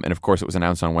 And of course, it was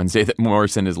announced on Wednesday that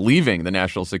Morrison is leaving the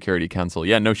National Security Council.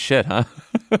 Yeah, no shit, huh?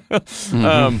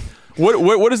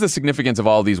 What is the significance of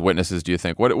all these witnesses, do you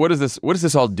think? What is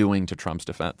this all doing to Trump's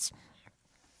defense?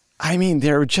 I mean,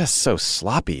 they're just so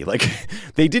sloppy. Like,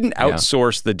 they didn't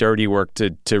outsource the dirty work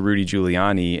to Rudy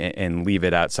Giuliani and leave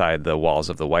it outside the walls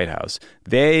of the White House.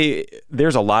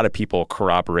 There's a lot of people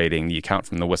corroborating the account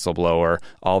from the whistleblower,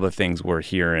 all the things we're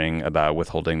hearing about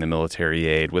withholding the military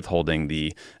aid, withholding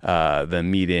the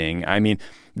meeting. I mean,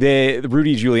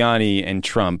 Rudy Giuliani and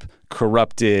Trump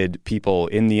corrupted people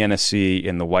in the NSC,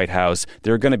 in the White House.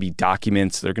 There are going to be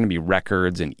documents, there are going to be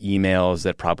records and emails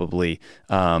that probably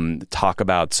talk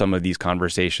about some of these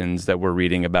conversations that we're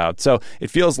reading about. So it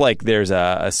feels like there's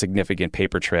a significant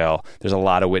paper trail. There's a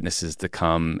lot of witnesses to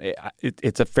come.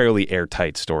 It's a fairly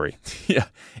airtight story. Yeah,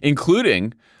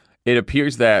 including it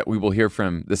appears that we will hear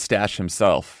from the Stash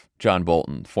himself, John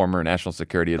Bolton, former national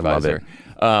security advisor,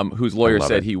 whose lawyer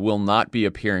said he will not be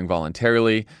appearing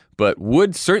voluntarily, but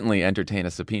would certainly entertain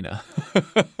a subpoena.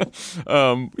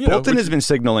 Bolton has been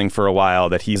signaling for a while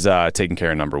that he's taking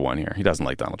care of number one here. He doesn't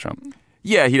like Donald Trump.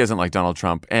 Yeah, he doesn't like Donald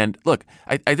Trump. And look,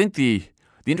 I think the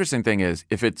interesting thing is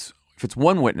if it's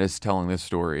one witness telling this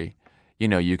story,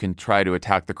 you can try to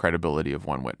attack the credibility of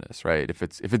one witness, right? If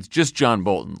it's just John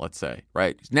Bolton, let's say,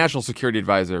 right? He's national security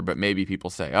advisor, but maybe people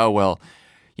say, oh, well,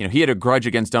 he had a grudge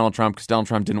against Donald Trump because Donald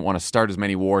Trump didn't want to start as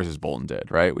many wars as Bolton did,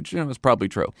 right? Which, is probably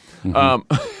true.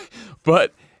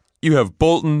 But you have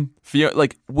Bolton,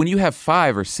 like when you have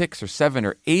 5 or 6 or 7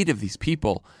 or 8 of these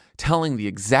people telling the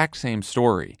exact same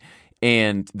story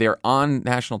and they're on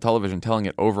national television telling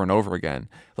it over and over again,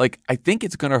 like I think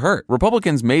it's going to hurt.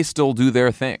 Republicans may still do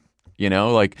their thing.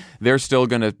 Like they're still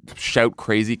going to shout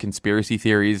crazy conspiracy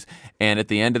theories. And at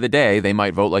the end of the day, they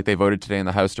might vote like they voted today in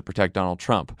the House to protect Donald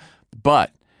Trump.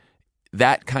 But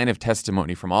that kind of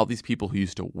testimony from all these people who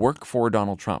used to work for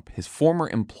Donald Trump, his former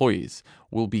employees,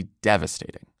 will be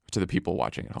devastating to the people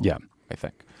watching at home, yeah. I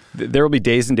think. There will be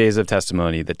days and days of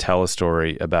testimony that tell a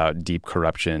story about deep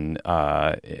corruption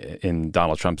in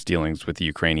Donald Trump's dealings with the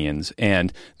Ukrainians.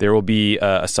 And there will be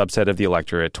a subset of the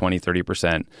electorate,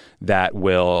 20-30%, that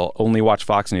will only watch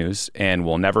Fox News and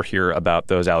will never hear about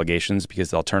those allegations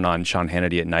because they'll turn on Sean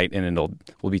Hannity at night and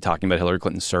we'll be talking about Hillary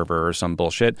Clinton's server or some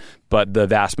bullshit. But the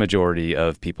vast majority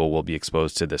of people will be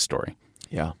exposed to this story.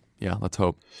 Yeah, let's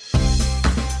hope.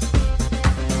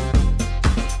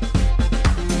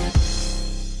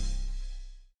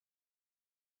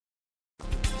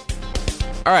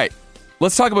 All right,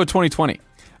 let's talk about 2020.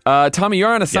 Tommy,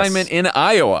 you're on assignment in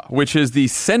Iowa, which is the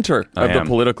center of the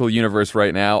political universe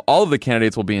right now. All of the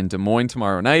candidates will be in Des Moines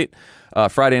tomorrow night,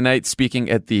 Friday night, speaking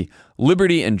at the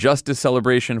Liberty and Justice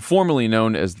Celebration, formerly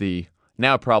known as the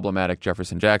now problematic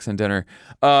Jefferson-Jackson dinner.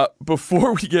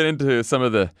 Before we get into some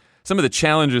of the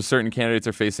challenges certain candidates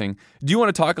are facing, do you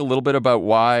want to talk a little bit about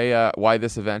why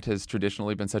this event has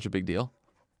traditionally been such a big deal?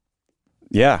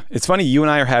 Yeah, it's funny. You and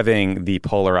I are having the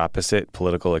polar opposite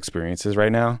political experiences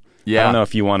right now. Yeah. I don't know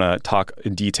if you want to talk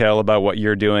in detail about what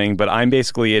you're doing, but I'm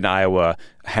basically in Iowa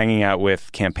hanging out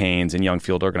with campaigns and young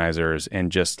field organizers,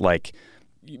 and just like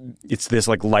it's this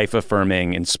like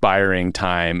life-affirming, inspiring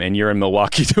time. And you're in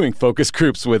Milwaukee doing focus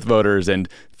groups with voters, and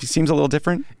it seems a little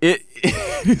different. It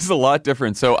is a lot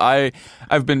different. So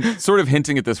I've been sort of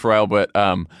hinting at this for a while, but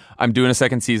I'm doing a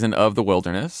second season of The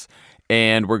Wilderness.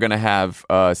 And we're going to have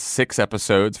 6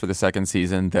 episodes for the second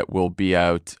season that will be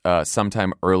out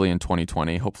sometime early in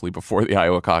 2020, hopefully before the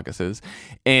Iowa caucuses.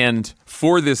 And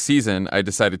for this season, I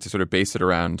decided to sort of base it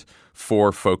around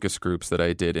 4 focus groups that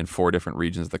I did in 4 different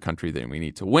regions of the country that we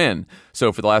need to win.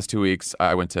 So for the last 2 weeks,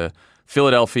 I went to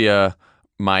Philadelphia,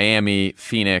 Miami,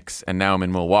 Phoenix, and now I'm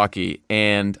in Milwaukee.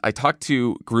 And I talked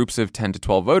to groups of 10 to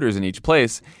 12 voters in each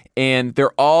place, and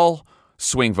they're all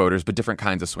swing voters, but different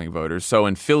kinds of swing voters. So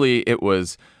in Philly, it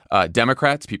was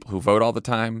Democrats, people who vote all the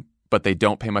time, but they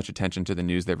don't pay much attention to the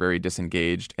news. They're very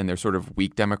disengaged, and they're sort of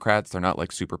weak Democrats. They're not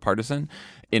like super partisan.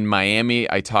 In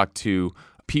Miami, I talked to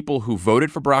people who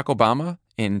voted for Barack Obama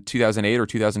in 2008 or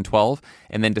 2012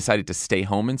 and then decided to stay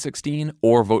home in 2016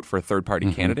 or vote for a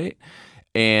third-party candidate.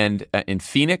 And in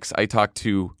Phoenix, I talked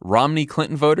to Romney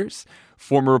Clinton voters,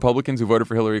 former Republicans who voted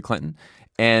for Hillary Clinton.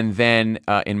 And then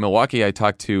in Milwaukee, I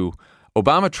talked to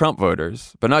Obama-Trump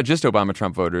voters, but not just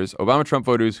Obama-Trump voters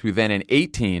who then in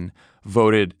 2018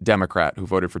 voted Democrat, who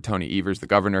voted for Tony Evers, the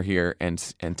governor here,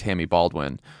 and Tammy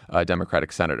Baldwin, a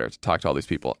Democratic senator, to talk to all these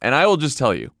people. And I will just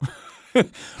tell you,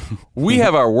 we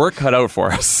have our work cut out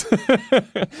for us.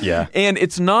 Yeah. And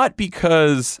it's not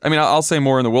because, I mean, I'll say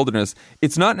more in The Wilderness,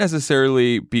 it's not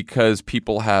necessarily because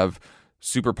people have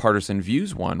super partisan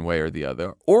views one way or the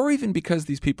other, or even because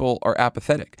these people are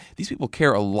apathetic. These people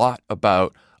care a lot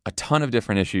about a ton of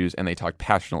different issues, and they talk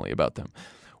passionately about them.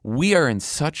 We are in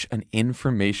such an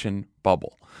information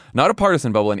bubble, not a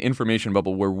partisan bubble, an information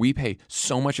bubble where we pay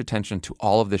so much attention to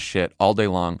all of this shit all day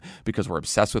long because we're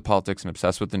obsessed with politics and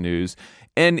obsessed with the news.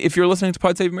 And if you're listening to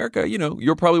Pod Save America, you know,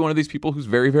 you're probably one of these people who's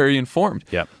very, very informed.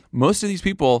 Yep. Most of these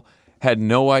people had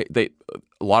no idea.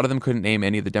 A lot of them couldn't name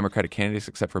any of the Democratic candidates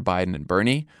except for Biden and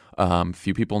Bernie.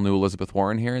 Few people knew Elizabeth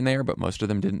Warren here and there, but most of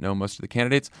them didn't know most of the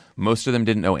candidates. Most of them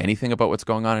didn't know anything about what's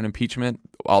going on in impeachment.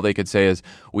 All they could say is,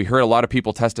 we heard a lot of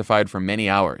people testified for many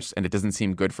hours, and it doesn't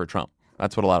seem good for Trump.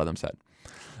 That's what a lot of them said.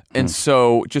 And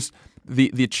so just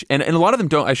and a lot of them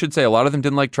don't, I should say, a lot of them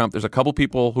didn't like Trump. There's a couple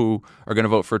people who are going to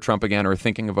vote for Trump again or are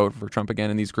thinking of voting for Trump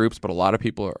again in these groups, but a lot of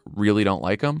people really don't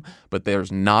like him. But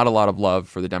there's not a lot of love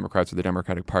for the Democrats or the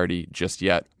Democratic Party just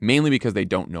yet, mainly because they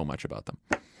don't know much about them.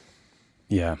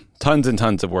 Yeah, tons and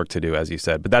tons of work to do, as you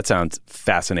said, but that sounds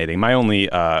fascinating. My only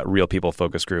real people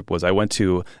focus group was I went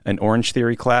to an Orange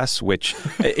Theory class, which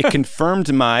it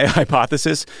confirmed my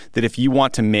hypothesis that if you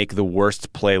want to make the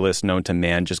worst playlist known to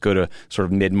man, just go to sort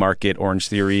of mid-market Orange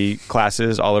Theory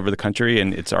classes all over the country,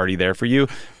 and it's already there for you.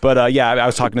 But yeah, I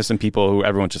was talking to some people who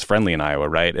everyone's just friendly in Iowa,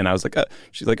 right? And I was like,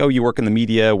 she's like, oh, you work in the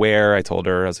media? Where? I told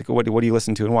her, I was like, what do you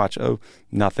listen to and watch? Oh,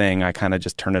 nothing. I kind of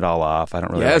just turn it all off. I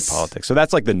don't really like politics. So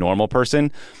that's like the normal person.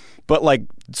 But like,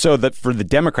 so that for the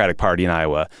Democratic Party in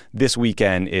Iowa, this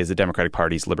weekend is the Democratic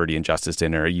Party's Liberty and Justice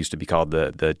Dinner. It used to be called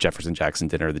the Jefferson-Jackson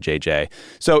Dinner, the JJ.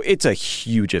 So it's a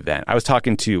huge event. I was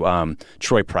talking to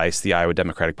Troy Price, the Iowa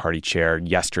Democratic Party chair,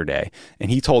 yesterday, and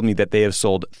he told me that they have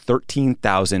sold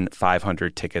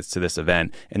 13,500 tickets to this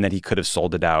event and that he could have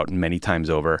sold it out many times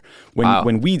over.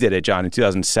 When we did it, John, in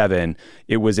 2007,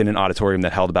 it was in an auditorium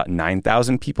that held about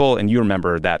 9,000 people, and you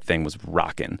remember that thing was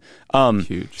rocking.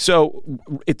 Huge. So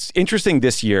it's interesting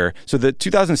this year. So the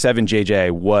 2007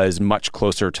 JJ was much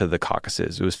closer to the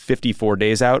caucuses. It was 54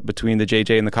 days out between the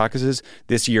JJ and the caucuses.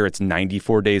 This year it's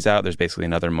 94 days out. There's basically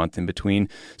another month in between.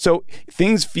 So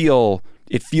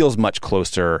it feels much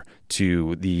closer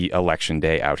to the election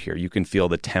day out here. You can feel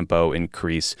the tempo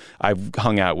increase. I've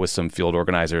hung out with some field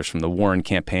organizers from the Warren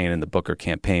campaign and the Booker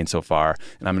campaign so far,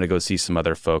 and I'm going to go see some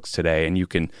other folks today, and you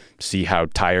can see how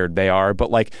tired they are.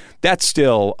 But like, that's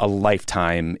still a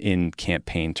lifetime in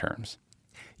campaign terms.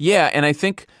 Yeah, and I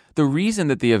think the reason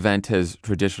that the event has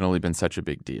traditionally been such a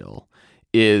big deal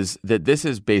is that this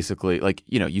is basically like,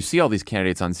 you know, you see all these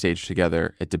candidates on stage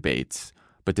together at debates,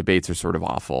 but debates are sort of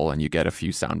awful and you get a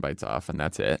few sound bites off and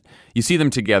that's it. You see them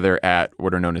together at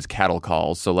what are known as cattle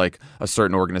calls. So like a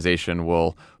certain organization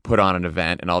will put on an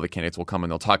event and all the candidates will come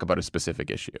and they'll talk about a specific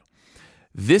issue.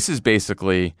 This is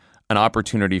basically an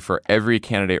opportunity for every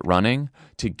candidate running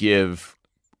to give,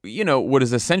 what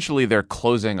is essentially their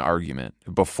closing argument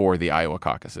before the Iowa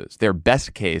caucuses, their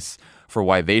best case for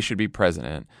why they should be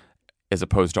president as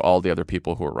opposed to all the other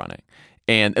people who are running.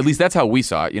 And at least that's how we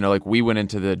saw it. We went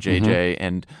into the JJ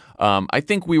and I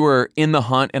think we were in the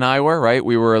hunt in Iowa, right?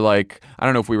 We were like, I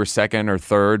don't know if we were second or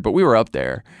third, but we were up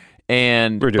there.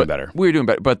 And we were doing better. We were doing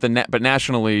better. But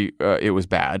nationally, it was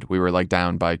bad. We were like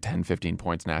down by 10, 15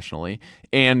 points nationally.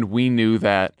 And we knew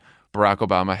that Barack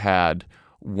Obama had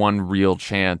one real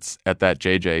chance at that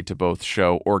JJ to both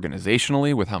show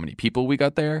organizationally with how many people we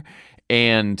got there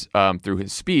and through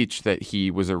his speech that he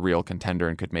was a real contender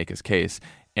and could make his case.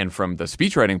 And from the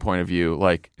speechwriting point of view,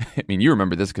 you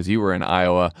remember this because you were in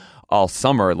Iowa all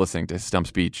summer listening to his stump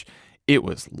speech. It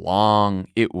was long.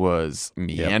 It was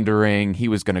meandering. Yep. He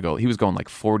was going like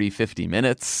 40, 50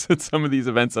 minutes at some of these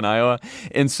events in Iowa.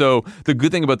 And so the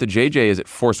good thing about the JJ is it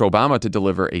forced Obama to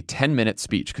deliver a 10-minute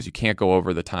speech because you can't go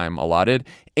over the time allotted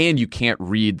and you can't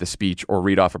read the speech or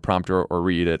read off a prompter or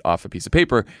read it off a piece of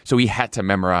paper. So he had to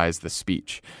memorize the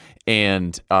speech.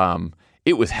 And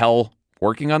it was hell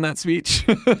working on that speech.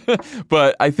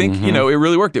 But I think, it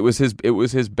really worked. It was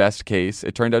his best case.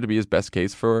 It turned out to be his best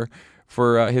case for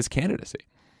his candidacy.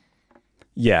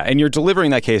 Yeah, and you're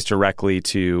delivering that case directly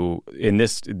to, in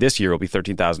this year, will be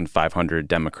 13,500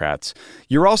 Democrats.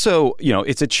 You're also,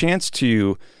 it's a chance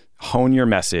to hone your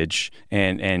message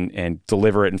and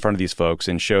deliver it in front of these folks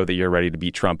and show that you're ready to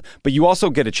beat Trump. But you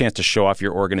also get a chance to show off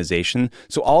your organization.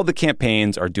 So all the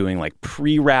campaigns are doing like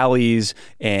pre-rallies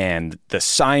and the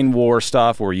sign war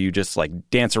stuff where you just like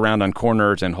dance around on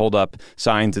corners and hold up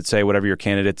signs that say whatever your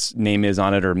candidate's name is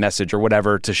on it or message or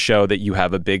whatever to show that you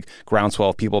have a big groundswell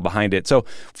of people behind it. So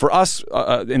for us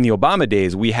in the Obama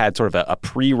days, we had sort of a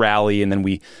pre-rally and then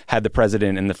we had the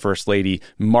president and the first lady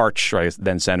march, right,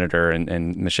 then Senator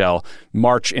and Michelle,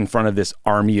 march in front of this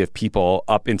army of people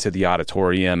up into the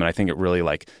auditorium. And I think it really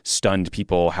stunned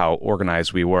people how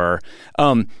organized we were.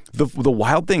 The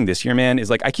wild thing this year, man,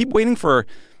 is I keep waiting for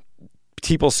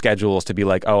people's schedules to be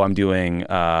like, oh, I'm doing,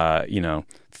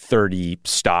 30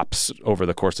 stops over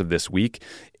the course of this week.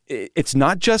 It's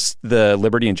not just the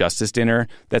Liberty and Justice dinner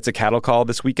that's a cattle call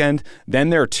this weekend. Then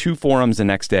there are 2 forums the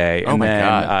next day. And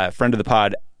a friend of the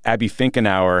pod, Abby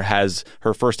Finkenauer, has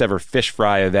her first ever fish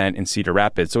fry event in Cedar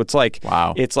Rapids. So it's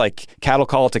wow. It's like cattle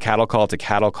call to cattle call to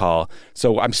cattle call.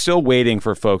 So I'm still waiting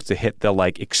for folks to hit the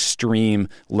extreme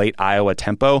late Iowa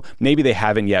tempo. Maybe they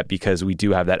haven't yet because we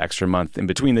do have that extra month in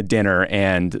between the dinner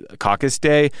and caucus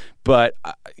day. But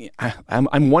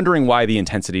I'm wondering why the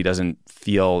intensity doesn't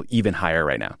feel even higher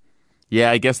right now.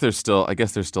 Yeah, I guess there's still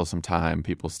some time.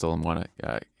 People still want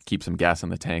to keep some gas in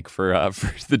the tank for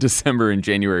the December and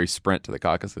January sprint to the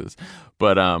caucuses.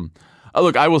 But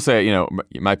look, I will say,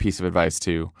 my piece of advice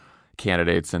to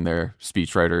candidates and their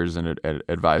speechwriters and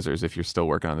advisors, if you're still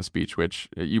working on the speech, which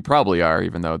you probably are,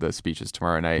 even though the speech is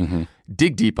tomorrow night,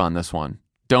 dig deep on this one.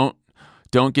 Don't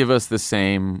give us the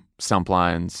same stump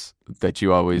lines that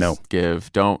you always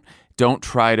give. Don't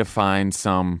try to find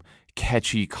some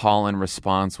catchy call and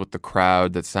response with the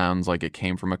crowd that sounds like it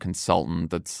came from a consultant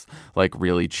that's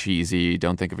really cheesy.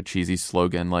 Don't think of a cheesy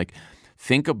slogan.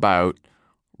 Think about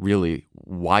really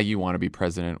why you want to be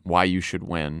president, why you should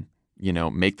win.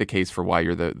 Make the case for why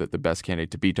you're the best candidate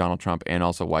to beat Donald Trump and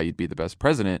also why you'd be the best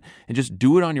president, and just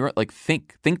do it on your own.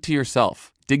 Think to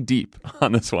yourself. Dig deep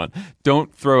on this one.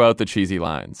 Don't throw out the cheesy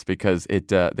lines because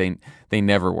they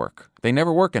never work. They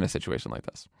never work in a situation like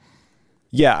this.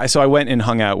 Yeah, so I went and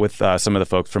hung out with some of the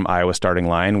folks from Iowa Starting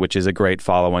Line, which is a great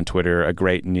follow on Twitter, a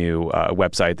great new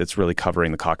website that's really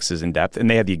covering the caucuses in depth. And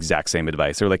they had the exact same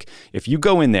advice. They're like, if you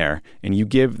go in there and you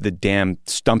give the damn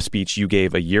stump speech you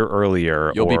gave a year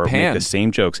earlier You'll or be panned. make the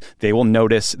same jokes, they will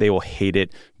notice, they will hate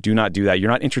it. Do not do that.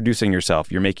 You're not introducing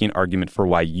yourself. You're making an argument for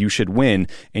why you should win,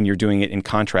 and you're doing it in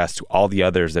contrast to all the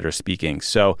others that are speaking.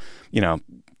 So,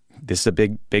 this is a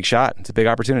big shot. It's a big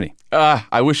opportunity.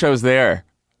 I wish I was there.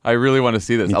 I really want to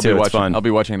see this. Me too. It's fun. I'll be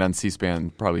watching it on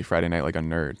C-SPAN probably Friday night like a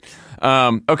nerd.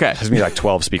 Okay. There's going to be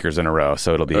 12 speakers in a row,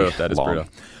 so it'll be that is long. brutal.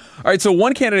 All right, so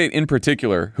one candidate in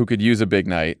particular who could use a big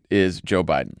night is Joe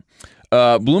Biden.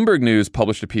 Bloomberg News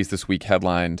published a piece this week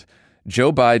headlined,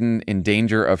 Joe Biden in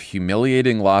danger of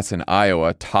humiliating loss in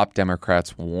Iowa, top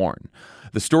Democrats warn.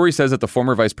 The story says that the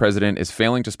former vice president is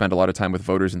failing to spend a lot of time with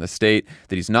voters in the state,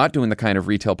 that he's not doing the kind of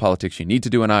retail politics you need to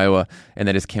do in Iowa, and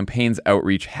that his campaign's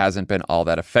outreach hasn't been all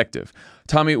that effective.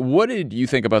 Tommy, what did you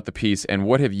think about the piece, and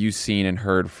what have you seen and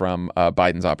heard from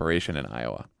Biden's operation in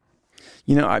Iowa?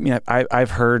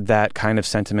 I've heard that kind of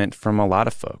sentiment from a lot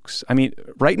of folks. I mean,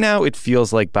 right now it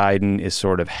feels like Biden is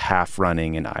sort of half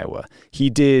running in Iowa. He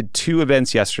did 2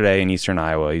 events yesterday in eastern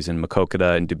Iowa. He's in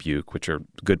Maquoketa and Dubuque, which are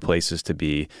good places to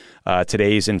be.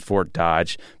 Today's in Fort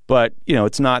Dodge. But,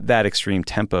 it's not that extreme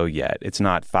tempo yet. It's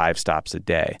not 5 stops a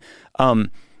day.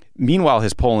 Meanwhile,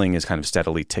 his polling is kind of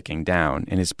steadily ticking down,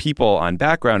 and his people on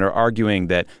background are arguing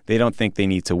that they don't think they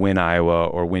need to win Iowa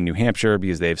or win New Hampshire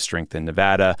because they have strength in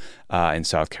Nevada and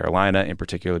South Carolina, in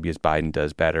particular because Biden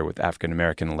does better with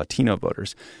African-American and Latino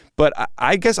voters. But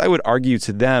I guess I would argue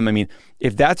to them,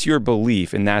 if that's your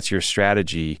belief and that's your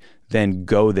strategy, then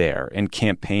go there and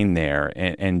campaign there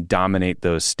and dominate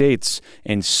those states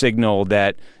and signal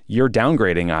that you're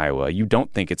downgrading Iowa. You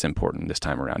don't think it's important this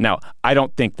time around. Now, I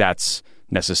don't think that's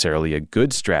necessarily a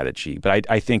good strategy, but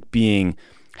I think being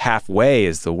halfway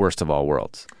is the worst of all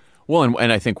worlds. Well,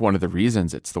 and I think one of the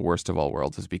reasons it's the worst of all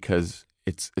worlds is because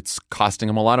it's costing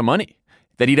him a lot of money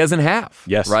that he doesn't have.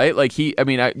 Yes. Right? Like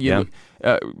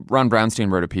Ron Brownstein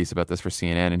wrote a piece about this for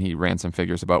CNN, and he ran some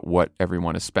figures about what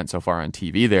everyone has spent so far on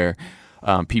TV there.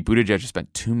 Pete Buttigieg has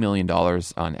spent $2 million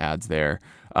on ads there.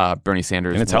 Bernie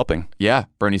Sanders. And it's helping. Yeah.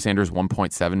 Bernie Sanders,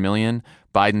 $1.7 million.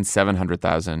 Biden,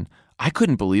 $700,000. I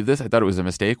couldn't believe this. I thought it was a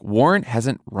mistake. Warren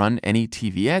hasn't run any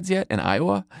TV ads yet in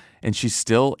Iowa, and she's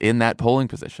still in that polling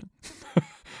position,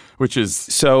 which is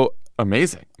so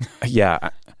amazing.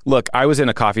 Yeah. Look, I was in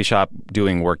a coffee shop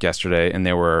doing work yesterday, and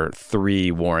there were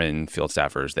 3 Warren field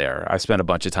staffers there. I spent a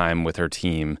bunch of time with her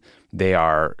team. They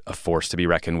are a force to be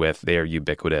reckoned with. They are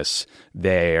ubiquitous.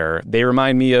 They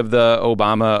remind me of the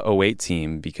Obama 2008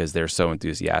 team because they're so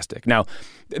enthusiastic. Now,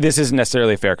 this isn't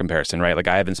necessarily a fair comparison, right? Like,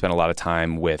 I haven't spent a lot of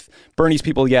time with Bernie's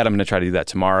people yet. I'm going to try to do that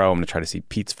tomorrow. I'm going to try to see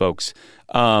Pete's folks.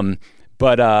 But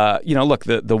look,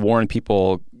 the Warren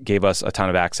people gave us a ton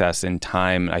of access and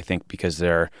time, I think, because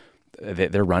they're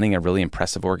running a really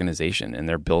impressive organization and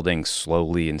they're building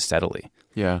slowly and steadily.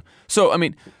 Yeah. So,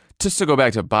 just to go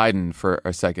back to Biden for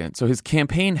a second. So his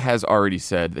campaign has already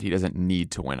said that he doesn't need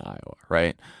to win Iowa,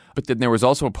 right? But then there was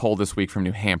also a poll this week from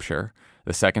New Hampshire,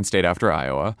 the second state after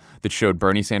Iowa, that showed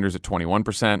Bernie Sanders at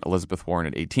 21%, Elizabeth Warren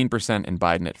at 18%, and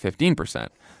Biden at 15%.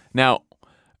 Now,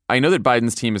 I know that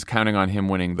Biden's team is counting on him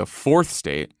winning the 4th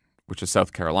state, which is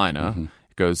South Carolina. Mm-hmm.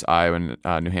 It goes Iowa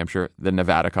and New Hampshire. The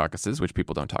Nevada caucuses, which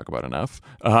people don't talk about enough,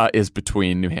 is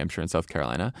between New Hampshire and South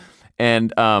Carolina.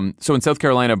 And so in South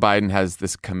Carolina, Biden has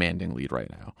this commanding lead right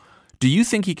now. Do you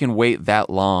think he can wait that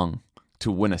long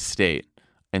to win a state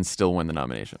and still win the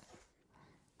nomination?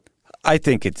 I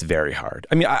think it's very hard.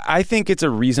 I think it's a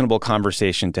reasonable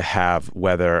conversation to have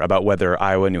about whether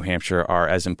Iowa and New Hampshire are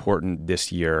as important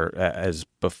this year as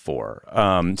before.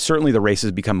 Certainly the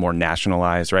races become more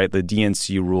nationalized, right? The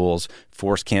DNC rules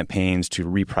force campaigns to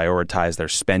reprioritize their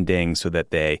spending so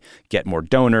that they get more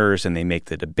donors and they make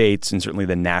the debates. And certainly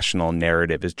the national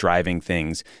narrative is driving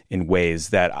things in ways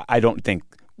that I don't think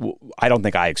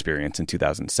I experienced in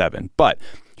 2007. But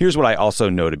here's what I also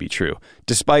know to be true.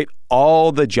 Despite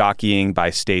all the jockeying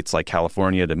by states like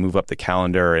California to move up the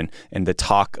calendar and the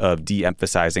talk of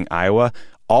de-emphasizing Iowa,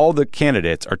 all the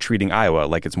candidates are treating Iowa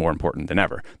like it's more important than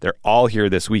ever. They're all here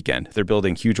this weekend. They're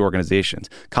building huge organizations.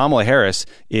 Kamala Harris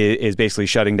is basically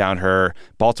shutting down her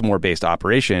Baltimore-based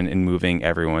operation and moving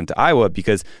everyone to Iowa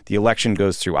because the election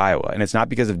goes through Iowa. And it's not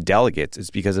because of delegates. It's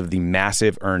because of the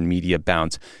massive earned media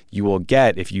bounce you will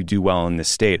get if you do well in this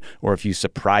state or if you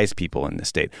surprise people in this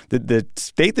state. The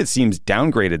state that seems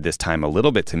downgraded this time a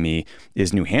little bit to me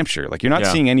is New Hampshire. Like, you're not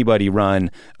seeing anybody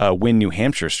run a win New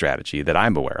Hampshire strategy that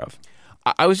I'm aware of.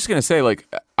 I was just going to say,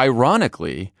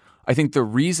 ironically, I think the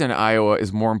reason Iowa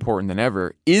is more important than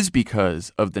ever is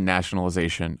because of the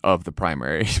nationalization of the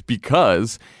primary.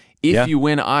 Because if you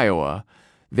win Iowa,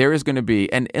 there is going to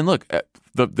be, and look,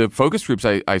 the focus groups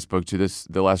I spoke to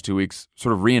the last 2 weeks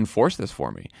sort of reinforced this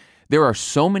for me. There are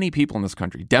so many people in this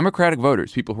country, Democratic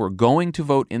voters, people who are going to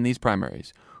vote in these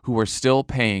primaries, who are still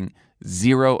paying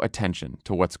zero attention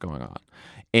to what's going on.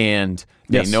 And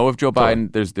they know of Joe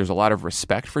Biden. There's a lot of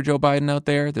respect for Joe Biden out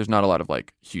there. There's not a lot of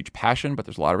huge passion, but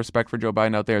there's a lot of respect for Joe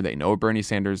Biden out there. They know Bernie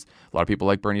Sanders. A lot of people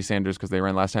like Bernie Sanders because they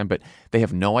ran last time, but they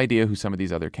have no idea who some of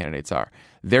these other candidates are.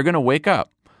 They're going to wake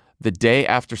up the day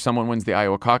after someone wins the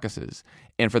Iowa caucuses,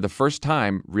 and for the first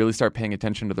time really start paying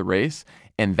attention to the race.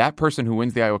 And that person who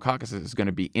wins the Iowa caucuses is going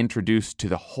to be introduced to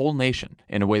the whole nation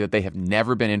in a way that they have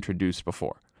never been introduced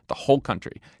before. The whole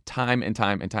country, time and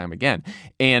time and time again.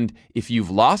 And if you've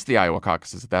lost the Iowa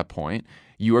caucuses at that point,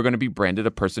 you are going to be branded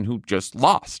a person who just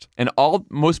lost. And all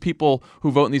most people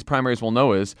who vote in these primaries will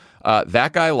know is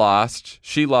that guy lost,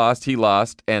 she lost, he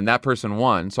lost, and that person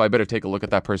won. So I better take a look at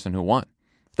that person who won.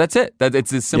 That's it.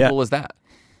 It's as simple as that.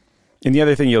 And the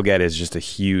other thing you'll get is just a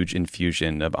huge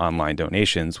infusion of online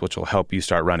donations, which will help you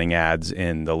start running ads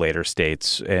in the later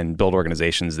states and build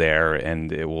organizations there,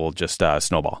 and it will just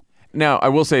snowball. Now, I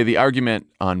will say the argument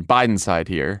on Biden's side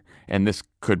here, and this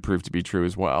could prove to be true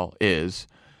as well, is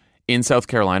in South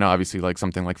Carolina, obviously like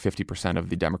something like 50% of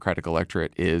the Democratic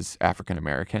electorate is African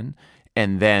American.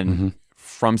 And then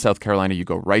from South Carolina, you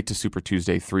go right to Super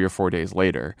Tuesday 3 or 4 days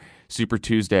later. Super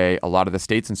Tuesday, a lot of the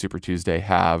states in Super Tuesday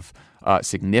have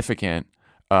significant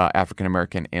African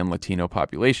American and Latino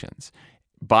populations.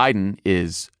 Biden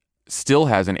still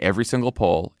has in every single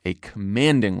poll a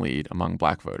commanding lead among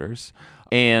black voters.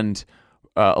 And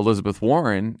Elizabeth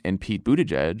Warren and Pete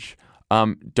Buttigieg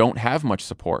don't have much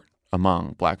support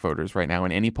among black voters right now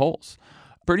in any polls.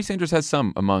 Bernie Sanders has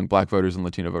some among black voters and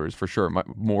Latino voters for sure,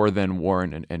 more than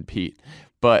Warren and Pete.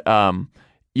 But,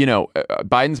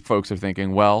 Biden's folks are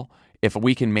thinking, well, if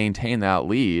we can maintain that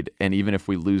lead, and even if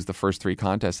we lose the first 3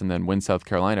 contests and then win South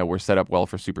Carolina, we're set up well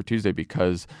for Super Tuesday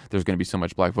because there's going to be so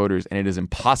much black voters, and it is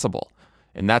impossible.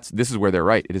 And this is where they're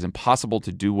right. It is impossible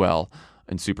to do well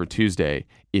in Super Tuesday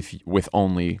with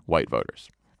only white voters.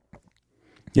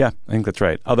 Yeah, I think that's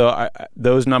right. Although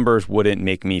those numbers wouldn't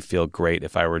make me feel great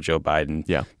if I were Joe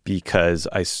Biden, because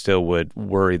I still would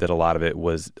worry that a lot of it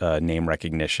was name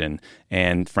recognition.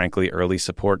 And frankly, early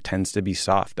support tends to be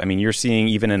soft. I mean, you're seeing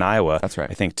even in Iowa, that's right.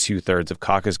 I think 2/3 of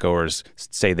caucus goers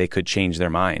say they could change their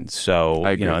minds. So,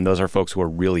 and those are folks who are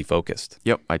really focused.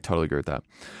 Yep, I totally agree with that.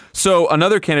 So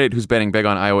another candidate who's betting big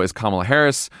on Iowa is Kamala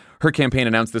Harris. Her campaign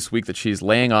announced this week that she's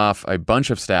laying off a bunch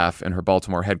of staff in her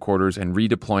Baltimore headquarters and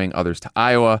redeploying others to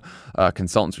Iowa.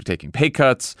 Consultants are taking pay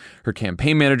cuts. Her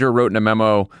campaign manager wrote in a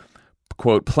memo,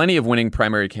 quote, "Plenty of winning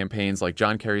primary campaigns like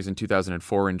John Kerry's in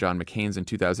 2004 and John McCain's in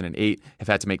 2008 have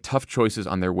had to make tough choices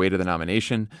on their way to the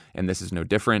nomination, and this is no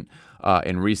different.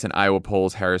 In recent Iowa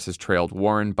polls, Harris has trailed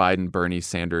Warren, Biden, Bernie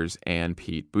Sanders, and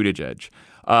Pete Buttigieg."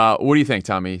 What do you think,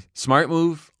 Tommy? Smart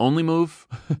move? Only move?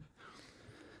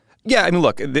 Yeah, I mean,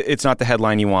 look, it's not the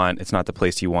headline you want. It's not the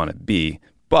place you want to be.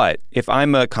 But if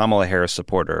I'm a Kamala Harris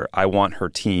supporter, I want her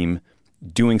team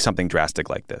doing something drastic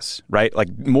like this, right?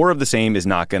 Like more of the same is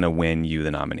not going to win you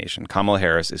the nomination. Kamala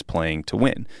Harris is playing to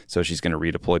win. So she's going to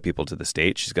redeploy people to the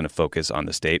state. She's going to focus on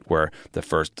the state where the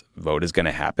first vote is going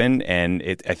to happen. And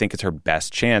I think it's her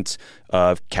best chance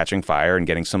of catching fire and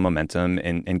getting some momentum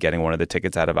and getting one of the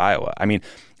tickets out of Iowa. I mean,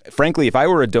 frankly, if I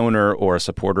were a donor or a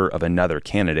supporter of another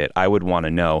candidate, I would want to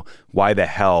know why the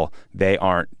hell they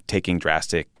aren't taking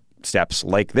drastic steps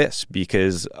like this.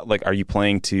 Because, like, are you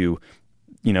playing to,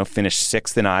 finish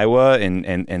 6th in Iowa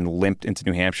and limp into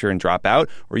New Hampshire and drop out?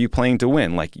 Or are you playing to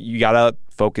win? Like, you got to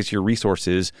focus your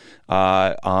resources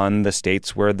on the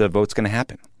states where the vote's going to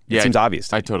happen. It seems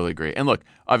obvious. I totally agree. And look,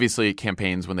 obviously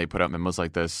campaigns, when they put out memos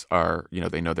like this, are,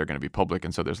 they know they're going to be public.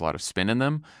 And so there's a lot of spin in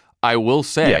them. I will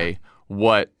say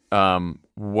what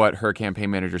her campaign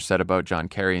manager said about John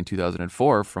Kerry in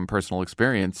 2004 from personal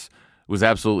experience was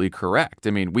absolutely correct.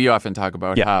 I mean, we often talk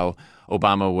about how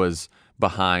Obama was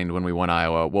behind when we won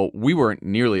Iowa. Well, we weren't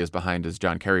nearly as behind as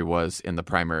John Kerry was in the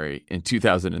primary in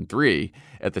 2003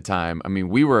 at the time. I mean,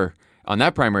 we were on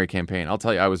that primary campaign. I'll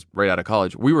tell you, I was right out of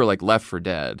college. We were like left for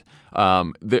dead.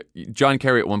 John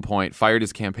Kerry at one point fired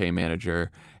his campaign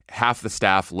manager. Half the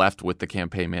staff left with the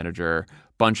campaign manager.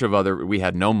 We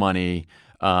had no money.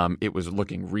 It was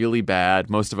looking really bad.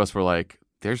 Most of us were like,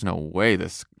 there's no way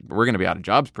we're going to be out of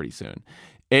jobs pretty soon.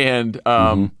 And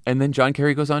then John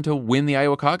Kerry goes on to win the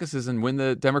Iowa caucuses and win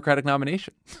the Democratic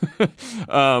nomination.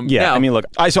 I mean, look,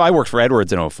 I worked for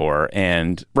Edwards in 2004,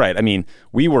 and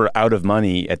we were out of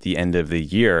money at the end of the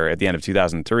year, at the end of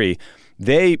 2003.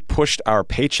 They pushed our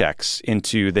paychecks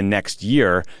into the next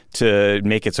year to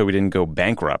make it so we didn't go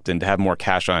bankrupt and to have more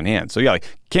cash on hand. So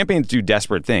campaigns do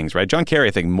desperate things, right? John Kerry,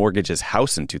 I think, mortgaged his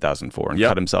house in 2004 and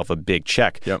cut himself a big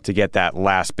check to get that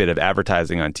last bit of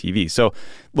advertising on TV. So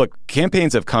look,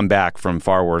 campaigns have come back from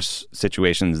far worse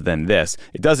situations than this.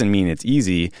 It doesn't mean it's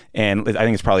easy. And I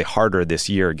think it's probably harder this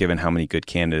year given how many good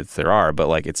candidates there are,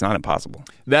 but it's not impossible.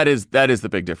 That is the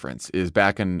big difference is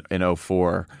back in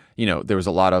 2004, there was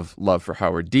a lot of love for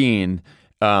Howard Dean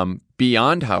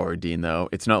Beyond Howard Dean, though,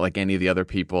 it's not like any of the other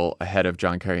people ahead of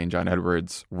John Kerry and John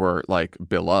Edwards were like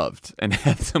beloved and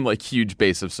had some like huge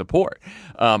base of support.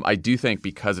 I do think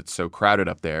because it's so crowded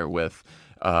up there with,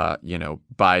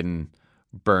 Biden,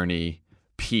 Bernie,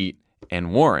 Pete,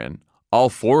 and Warren, all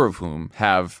four of whom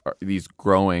have these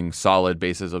growing solid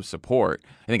bases of support,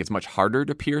 I think it's much harder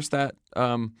to pierce that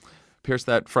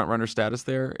front runner status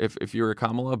there if you're a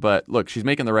Kamala. But look, she's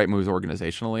making the right moves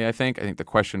organizationally, I think. I think the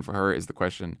question for her is the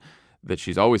question that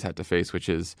she's always had to face, which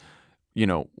is,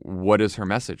 what is her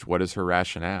message? What is her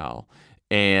rationale?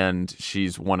 And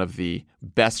she's one of the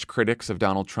best critics of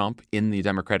Donald Trump in the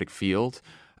Democratic field.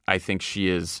 I think she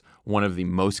is one of the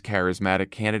most charismatic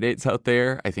candidates out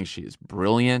there. I think she is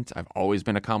brilliant. I've always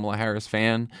been a Kamala Harris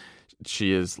fan.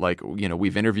 She is like,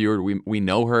 we've interviewed her. We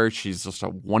know her. She's just a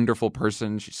wonderful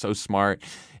person. She's so smart.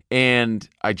 And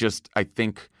I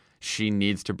think she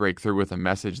needs to break through with a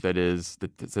message that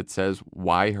says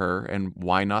why her and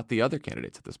why not the other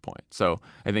candidates at this point. So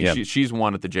I think she's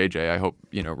one at the JJ. I hope,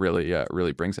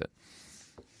 really brings it.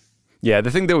 Yeah,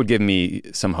 the thing that would give me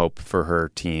some hope for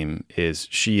her team is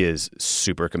she is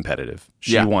super competitive.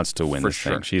 She wants to win this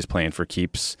thing. She's playing for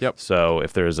keeps. Yep. So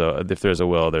if there's a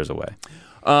will, there's a way.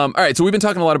 All right, so we've been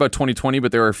talking a lot about 2020,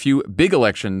 but there are a few big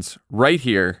elections right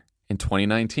here in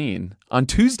 2019 on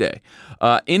Tuesday.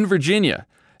 In Virginia,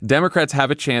 Democrats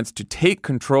have a chance to take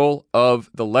control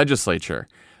of the legislature,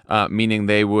 meaning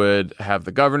they would have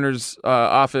the governor's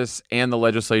office and the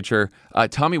legislature.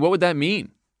 Tommy, what would that mean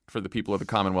for the people of the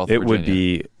Commonwealth of Virginia? It would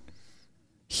be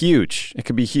huge. It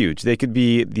could be huge. They could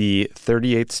be the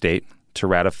 38th state to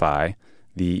ratify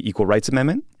the Equal Rights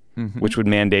Amendment, which would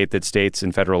mandate that states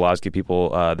and federal laws give people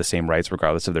the same rights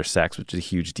regardless of their sex, which is a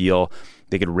huge deal.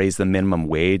 They could raise the minimum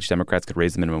wage. Democrats could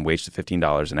raise the minimum wage to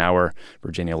 $15 an hour.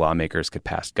 Virginia lawmakers could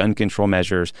pass gun control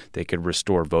measures. They could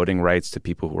restore voting rights to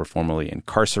people who were formerly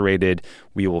incarcerated.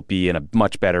 We will be in a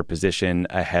much better position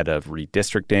ahead of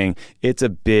redistricting. It's a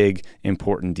big,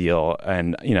 important deal.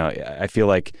 And, I feel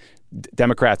like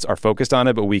Democrats are focused on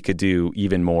it, but we could do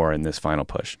even more in this final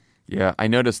push. Yeah, I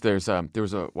noticed there was a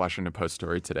Washington Post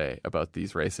story today about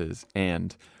these races,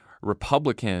 and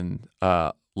Republican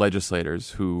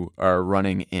legislators who are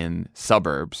running in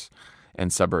suburbs,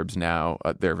 and suburbs now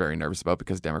they're very nervous about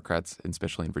because Democrats,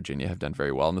 especially in Virginia, have done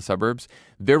very well in the suburbs.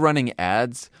 They're running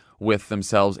ads with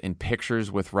themselves in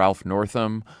pictures with Ralph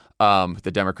Northam,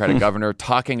 the Democratic governor,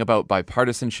 talking about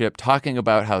bipartisanship, talking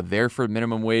about how they're for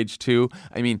minimum wage too.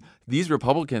 I mean, these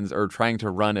Republicans are trying to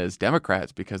run as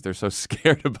Democrats because they're so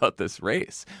scared about this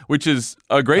race, which is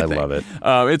a great thing. I love it.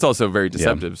 It's also very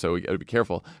deceptive, so we got to be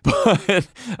careful. But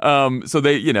so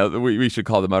they, we should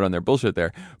call them out on their bullshit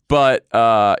there. But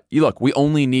look, we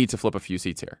only need to flip a few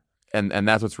seats here, and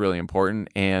that's what's really important.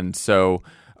 And so.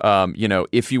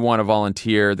 If you want to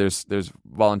volunteer, there's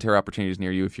volunteer opportunities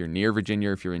near you. If you're near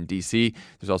Virginia, if you're in D.C.,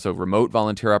 there's also remote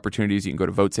volunteer opportunities. You can go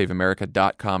to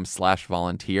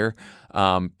votesaveamerica.com/volunteer.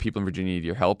 People in Virginia need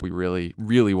your help. We really,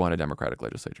 really want a Democratic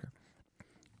legislature.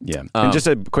 Yeah. And just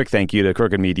a quick thank you to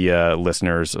Crooked Media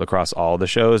listeners across all the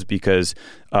shows because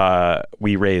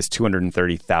we raised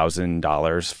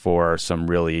 $230,000 for some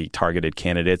really targeted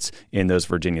candidates in those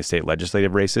Virginia state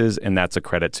legislative races. And that's a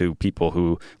credit to people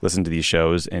who listen to these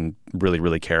shows and really,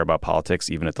 really care about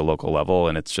politics, even at the local level.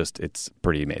 And it's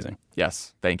pretty amazing.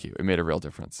 Yes. Thank you. It made a real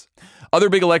difference. Other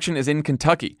big election is in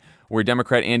Kentucky, where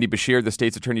Democrat Andy Beshear, the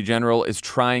state's attorney general, is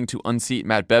trying to unseat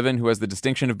Matt Bevin, who has the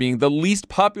distinction of being the least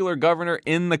popular governor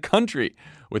in the country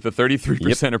with a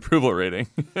 33% approval rating.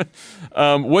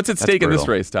 What's at stake in this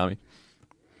race, Tommy?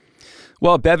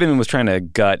 Well, Bevin was trying to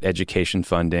gut education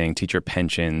funding, teacher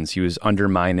pensions. He was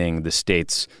undermining the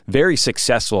state's very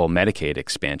successful Medicaid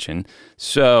expansion.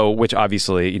 So, which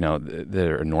obviously,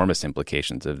 there are enormous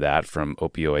implications of that from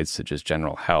opioids to just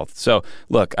general health. So,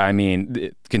 look, I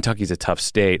mean, Kentucky's a tough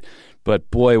state,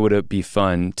 but boy, would it be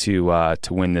fun to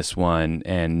win this one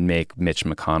and make Mitch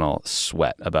McConnell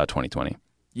sweat about 2020.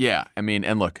 Yeah, I mean,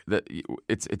 and look,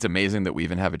 it's amazing that we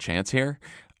even have a chance here.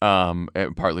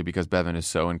 Partly because Bevin is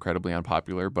so incredibly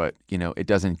unpopular, but it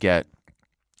doesn't get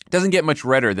much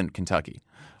redder than Kentucky,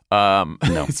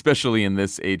 no. Especially in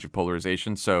this age of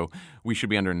polarization. So we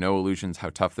should be under no illusions how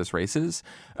tough this race is.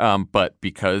 But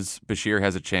because Beshear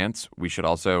has a chance, we should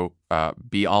also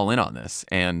be all in on this.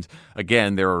 And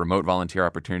again, there are remote volunteer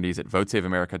opportunities at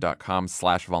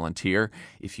votesaveamerica.com/volunteer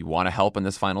if you want to help in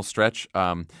this final stretch.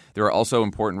 There are also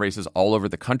important races all over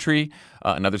the country.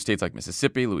 In other states like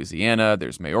Mississippi, Louisiana,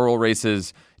 there's mayoral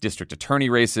races, district attorney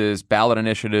races, ballot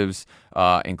initiatives,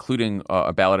 including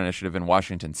a ballot initiative in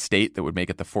Washington state that would make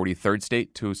it the 43rd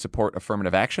state to support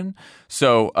affirmative action.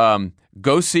 So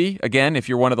Go see, again, if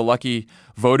you're one of the lucky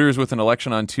voters with an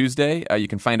election on Tuesday, you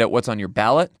can find out what's on your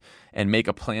ballot and make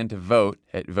a plan to vote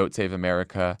at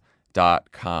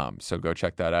votesaveamerica.com. So go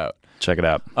check that out. Check it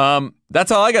out.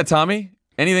 That's all I got, Tommy.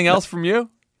 Anything else from you?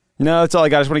 No, that's all I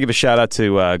got. I just want to give a shout out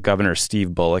to Governor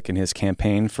Steve Bullock and his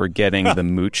campaign for getting the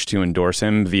Mooch to endorse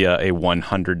him via a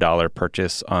 $100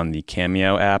 purchase on the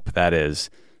Cameo app. That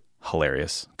is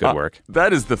hilarious. Good work.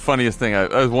 That is the funniest thing.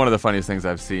 One of the funniest things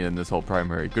I've seen in this whole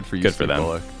primary. Good for you, Good Steve for them.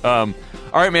 Bullock. All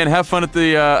right, man. Have fun at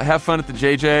the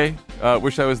JJ.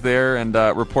 Wish I was there and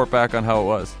report back on how it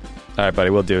was. All right, buddy.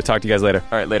 We'll do. Talk to you guys later.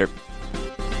 All right, later.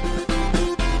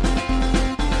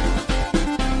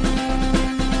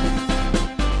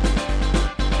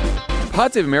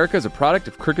 Pod Save America is a product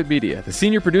of Crooked Media. The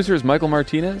senior producer is Michael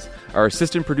Martinez. Our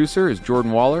assistant producer is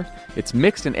Jordan Waller. It's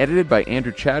mixed and edited by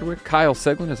Andrew Chadwick. Kyle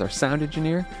Seglin is our sound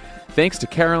engineer. Thanks to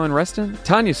Carolyn Reston,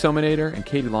 Tanya Sominator, and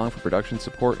Katie Long for production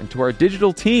support, and to our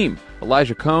digital team,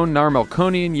 Elijah Cohn, Nar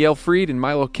Melkonian, Yale Freed, and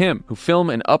Milo Kim, who film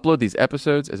and upload these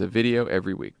episodes as a video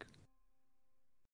every week.